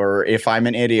math or if I'm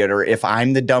an idiot or if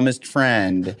I'm the dumbest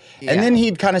friend. Yeah. And then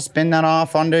he'd kind of spin that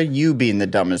off onto you being the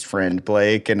dumbest friend,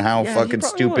 Blake, and how fucking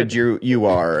stupid you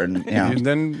are. And and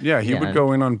then he would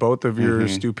go in on both of your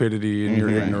stupidity and your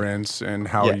ignorance and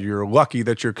how you're lucky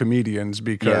that you're comedians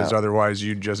because otherwise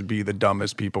you'd just be the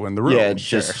dumbest people in the room. Yeah,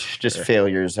 just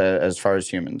failures as far as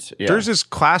humans. Yeah. Durs is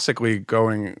classically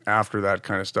going after that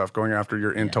kind of stuff, going after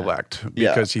your intellect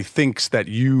because he thinks that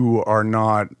you are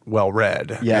not well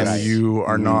read. Yes. And you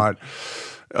are not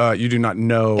you do not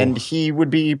know. And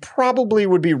he probably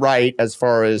would be right as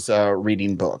far as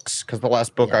reading books. Because the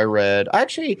last book I read,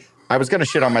 I was going to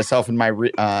shit on myself in my,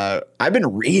 I've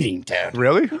been reading, dude.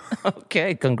 Really?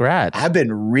 Okay, congrats. I've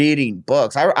been reading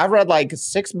books. I've read like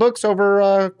 6 books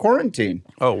over quarantine.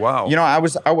 Oh, wow. You know, I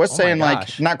was saying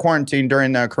like not quarantine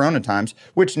during the Corona times,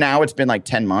 which now it's been like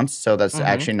 10 months. So that's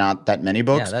actually not that many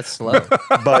books. Yeah, that's slow.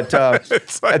 But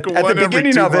it's like at the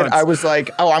beginning of it, I was like,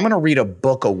 oh, I'm going to read a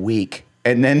book a week.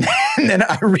 And then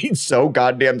I read so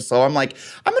goddamn slow. I'm like,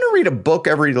 I'm going to read a book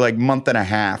every like month and a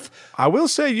half. I will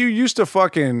say you used to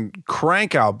fucking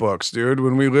crank out books, dude.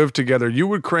 When we lived together, you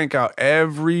would crank out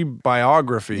every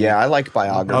biography. Yeah, I like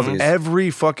biographies. Of every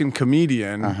fucking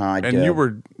comedian. I and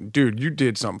did. you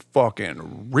did some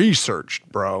fucking research,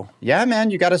 bro. Yeah, man,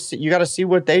 you gotta see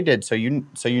what they did, so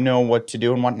you know what to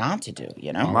do and what not to do.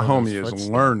 You know, My homie is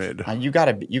learned. You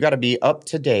gotta be up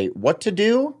to date. What to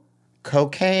do?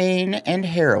 Cocaine and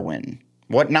heroin.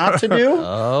 What not to do?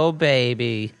 Oh,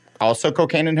 baby. Also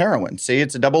cocaine and heroin. See,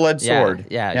 it's a double-edged sword.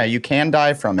 Yeah. You can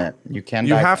die from it.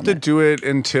 You have to do it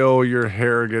until your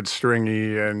hair gets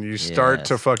stringy and you start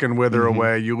to fucking wither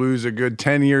away. You lose a good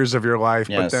 10 years of your life,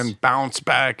 but then bounce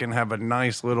back and have a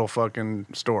nice little fucking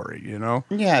story, you know?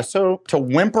 Yeah, so to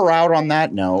whimper out on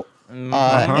that note,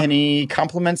 any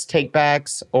compliments,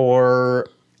 takebacks, or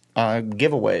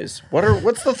giveaways?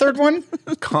 What's the third one?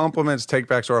 Compliments,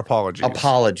 takebacks, or apologies.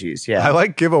 Apologies, yeah. I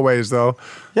like giveaways, though.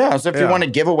 Yeah, so if you want to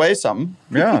give away something,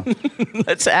 yeah.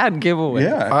 Let's add giveaway.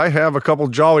 Yeah. I have a couple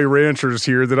Jolly Ranchers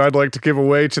here that I'd like to give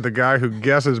away to the guy who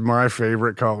guesses my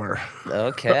favorite color.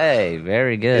 Okay,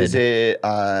 very good. Is it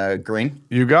green?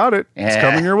 You got it. It's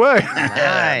coming your way.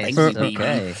 Nice.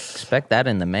 Okay. Expect that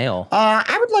in the mail.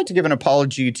 I would like to give an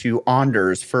apology to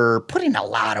Anders for putting a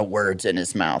lot of words in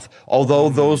his mouth. Although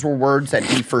those were words that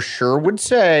he for sure would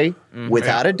say,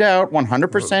 without a doubt,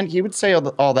 100% he would say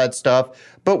all that stuff.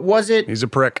 But He's a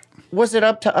prick. Was it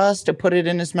up to us to put it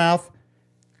in his mouth?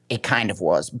 It kind of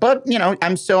was. But, you know,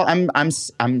 I'm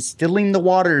stilling the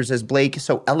waters, as Blake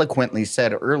so eloquently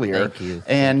said earlier. Thank you.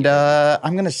 And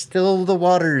I'm going to still the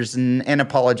waters and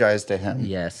apologize to him.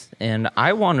 Yes. And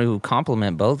I want to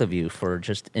compliment both of you for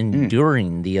just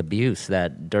enduring the abuse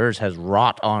that Durs has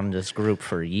wrought on this group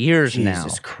for years now.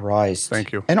 Jesus Christ.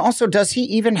 Thank you. And also, does he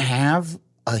even have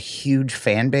a huge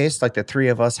fan base like the three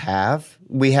of us have?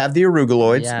 We have the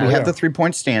Arugaloids. Yeah. We have the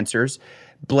 3-point Stancers.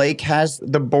 Blake has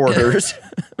the Borders.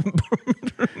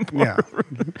 Yeah.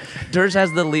 Durs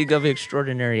has the League of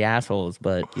Extraordinary Assholes,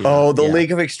 but...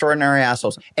 League of Extraordinary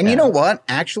Assholes. And you know what?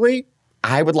 Actually,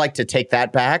 I would like to take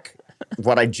that back,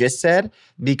 what I just said,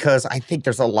 because I think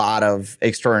there's a lot of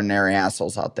extraordinary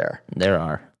assholes out there. There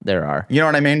are. You know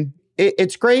what I mean?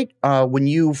 It's great when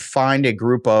you find a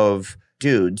group of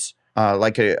dudes,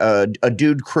 like a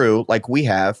dude crew like we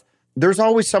have. There's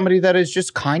always somebody that is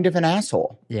just kind of an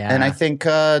asshole. Yeah. And I think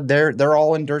they're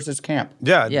all in Durs's camp.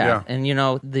 Yeah. And, you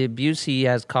know, the abuse he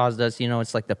has caused us, you know,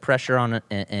 it's like the pressure on it,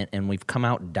 and we've come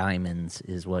out diamonds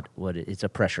is what it's a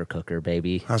pressure cooker,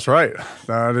 baby. That's right.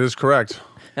 That is correct.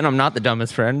 And I'm not the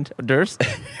dumbest friend, Durs.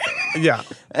 Yeah.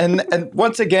 And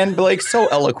once again, Blake so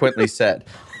eloquently said.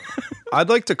 I'd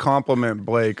like to compliment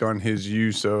Blake on his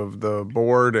use of the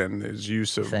board and his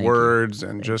use of words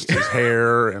and just his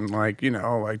hair and like, you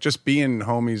know, like just being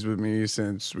homies with me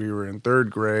since we were in 3rd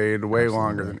grade, way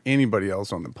longer than anybody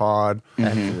else on the pod.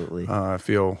 Absolutely. I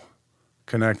feel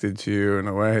connected to you in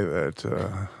a way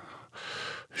that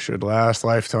should last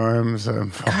lifetimes.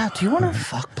 God, do you want to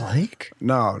fuck Blake?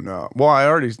 No.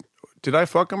 Well, did I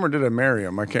fuck him or did I marry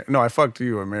him? I fucked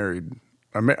you. I married.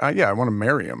 I want to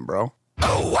marry him, bro.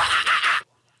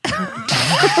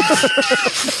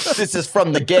 This is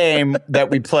from the game that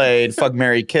we played, Fuck,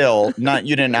 Marry, Kill. You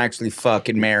didn't actually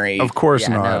fucking marry. Of course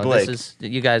not. No, Blake.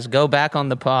 You guys go back on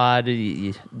the pod.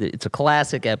 It's a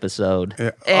classic episode.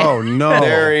 Yeah. Oh, no.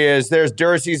 There he is. There's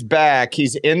Dursey's back.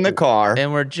 He's in the car.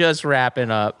 And we're just wrapping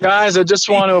up. Guys, I just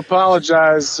want to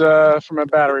apologize for my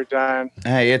battery dying.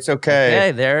 Hey, it's okay.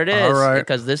 Okay, there it is. All right.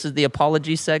 Because this is the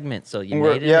apology segment, so you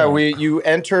made it. Yeah, in. you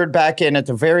entered back in at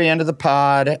the very end of the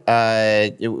pod.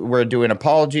 We're doing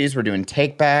apologies. We're doing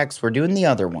takebacks. We're doing the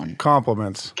other one.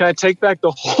 Compliments. Can I take back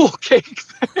the whole cake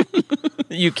thing?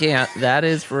 You can't. That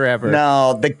is forever.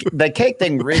 No, the cake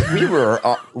thing, we were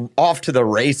off to the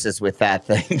races with that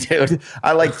thing, dude.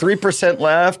 I like 3%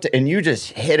 left, and you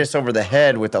just hit us over the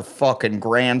head with a fucking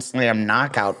grand slam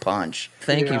knockout punch.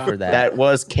 Thank you for that. That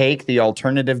was Cake, the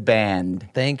alternative band.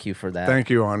 Thank you for that. Thank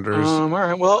you, Anders. All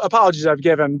right. Well, apologies I've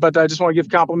given, but I just want to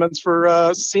give compliments for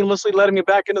seamlessly letting me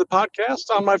back into the podcast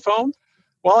on my phone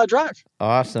while I drive.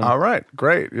 Awesome. All right.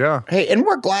 Great. Yeah. Hey, and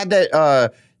we're glad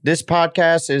that this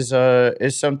podcast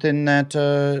is something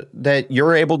that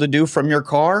you're able to do from your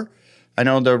car. I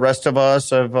know the rest of us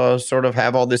have sort of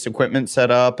have all this equipment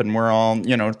set up, and we're all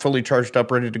fully charged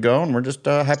up, ready to go, and we're just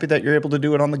happy that you're able to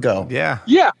do it on the go. Yeah.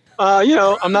 Yeah.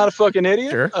 I'm not a fucking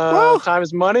idiot. Sure. Time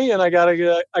is money, and I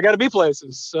gotta be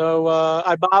places. So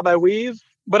I bob, I weave.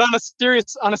 But on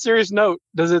a serious note,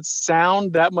 does it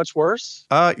sound that much worse?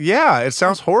 Yeah, it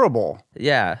sounds horrible.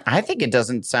 Yeah. I think it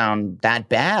doesn't sound that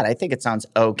bad. I think it sounds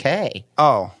okay.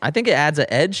 Oh. I think it adds an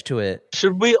edge to it.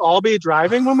 Should we all be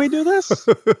driving when we do this?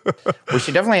 We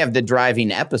should definitely have the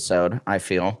driving episode, I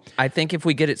feel. I think if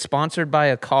we get it sponsored by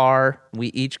a car, we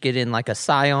each get in like a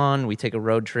Scion, we take a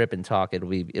road trip and talk, it'll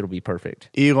be perfect.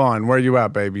 Elon, where you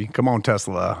at, baby? Come on,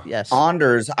 Tesla. Yes.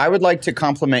 Anders, I would like to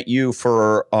compliment you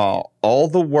for all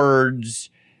the words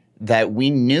that we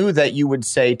knew that you would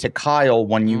say to Kyle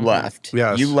when you left.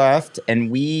 Yes. You left,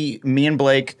 and me and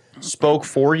Blake spoke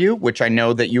for you, which I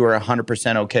know that you are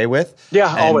 100% okay with.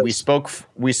 Yeah, and always.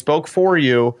 We spoke for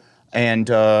you, and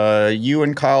you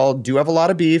and Kyle do have a lot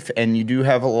of beef, and you do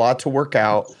have a lot to work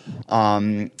out.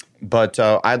 But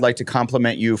I'd like to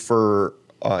compliment you for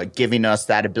giving us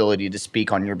that ability to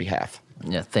speak on your behalf.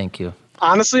 Yeah, thank you.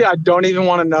 Honestly, I don't even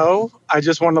want to know. I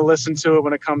just want to listen to it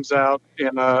when it comes out in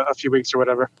a few weeks or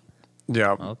whatever.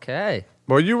 Yeah. Okay.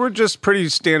 Well, you were just pretty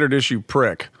standard issue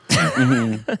prick.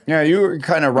 Mm-hmm. Yeah, you were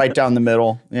kind of right down the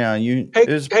middle. Yeah,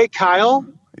 Hey, Kyle.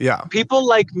 Yeah. People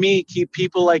like me keep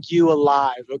people like you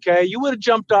alive, okay? You would have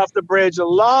jumped off the bridge a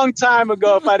long time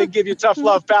ago if I didn't give you tough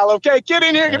love, pal, okay? Get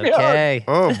in here, give me a hug. Okay.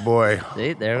 Oh, boy.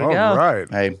 See, there we All go. right.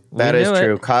 Hey, that is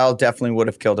true. Kyle definitely would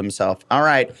have killed himself. All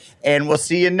right, and we'll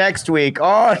see you next week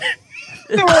on...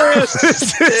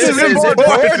 This is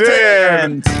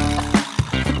important.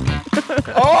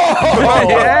 Oh,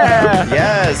 yeah.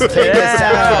 Yes, take us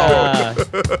out.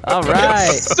 All right.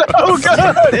 So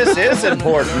good. This is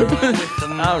important.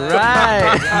 All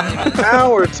right.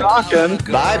 Now we're talking.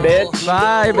 Bye, bitch.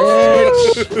 Bye,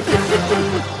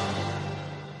 bitch.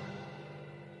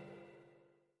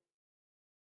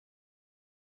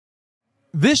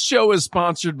 This show is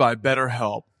sponsored by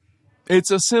BetterHelp.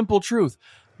 It's a simple truth.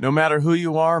 No matter who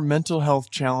you are, mental health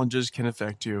challenges can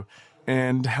affect you,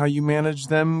 and how you manage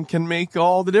them can make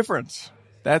all the difference.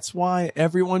 That's why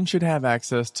everyone should have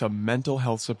access to mental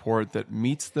health support that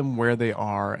meets them where they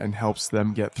are and helps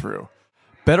them get through.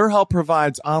 BetterHelp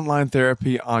provides online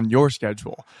therapy on your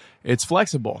schedule. It's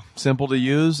flexible, simple to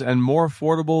use, and more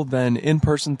affordable than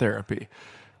in-person therapy.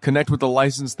 Connect with a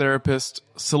licensed therapist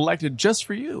selected just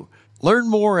for you. Learn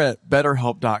more at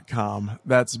BetterHelp.com.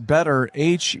 That's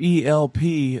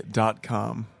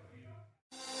BetterHelp.com.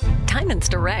 Diamonds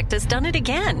Direct has done it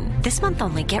again. This month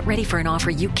only, get ready for an offer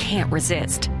you can't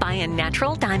resist. Buy a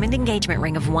natural diamond engagement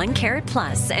ring of 1 carat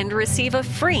plus and receive a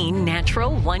free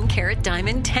natural 1 carat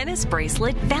diamond tennis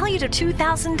bracelet valued at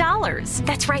 $2,000.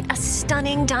 That's right, a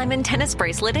stunning diamond tennis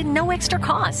bracelet at no extra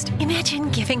cost. Imagine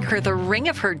giving her the ring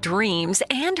of her dreams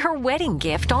and her wedding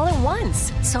gift all at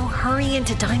once. So hurry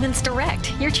into Diamonds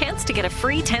Direct. Your chance to get a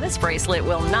free tennis bracelet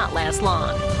will not last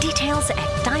long. Details at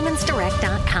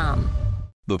diamondsdirect.com.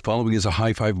 The following is a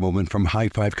high five moment from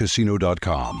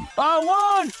highfivecasino.com. I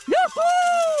won!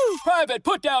 Yahoo! Private,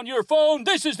 put down your phone.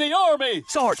 This is the Army.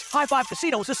 Sarge, High Five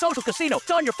Casino is a social casino. It's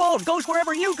on your phone. Goes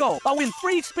wherever you go. I win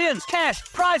free spins, cash,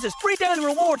 prizes, free daily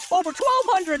rewards, over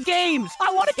 1,200 games.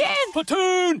 I won again.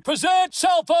 Platoon, present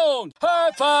cell phone.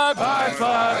 High Five. High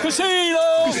Five.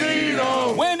 Casino.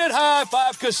 Casino. Win at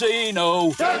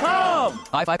highfivecasino.com.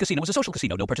 High Five Casino is a social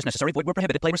casino. No purchase necessary. Void where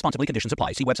prohibited. Play responsibly. Conditions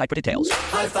apply. See website for details.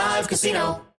 High Five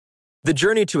Casino. The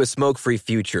journey to a smoke-free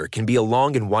future can be a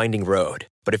long and winding road.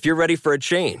 But if you're ready for a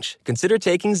change, consider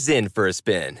taking Zyn for a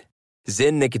spin.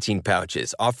 Zyn nicotine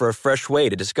pouches offer a fresh way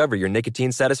to discover your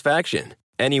nicotine satisfaction.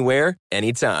 Anywhere,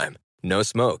 anytime. No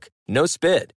smoke, no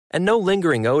spit, and no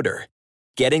lingering odor.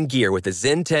 Get in gear with the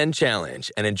Zyn 10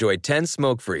 Challenge and enjoy 10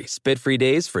 smoke-free, spit-free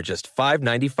days for just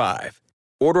 $5.95.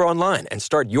 Order online and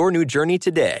start your new journey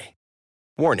today.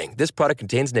 Warning, this product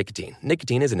contains nicotine.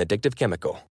 Nicotine is an addictive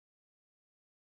chemical.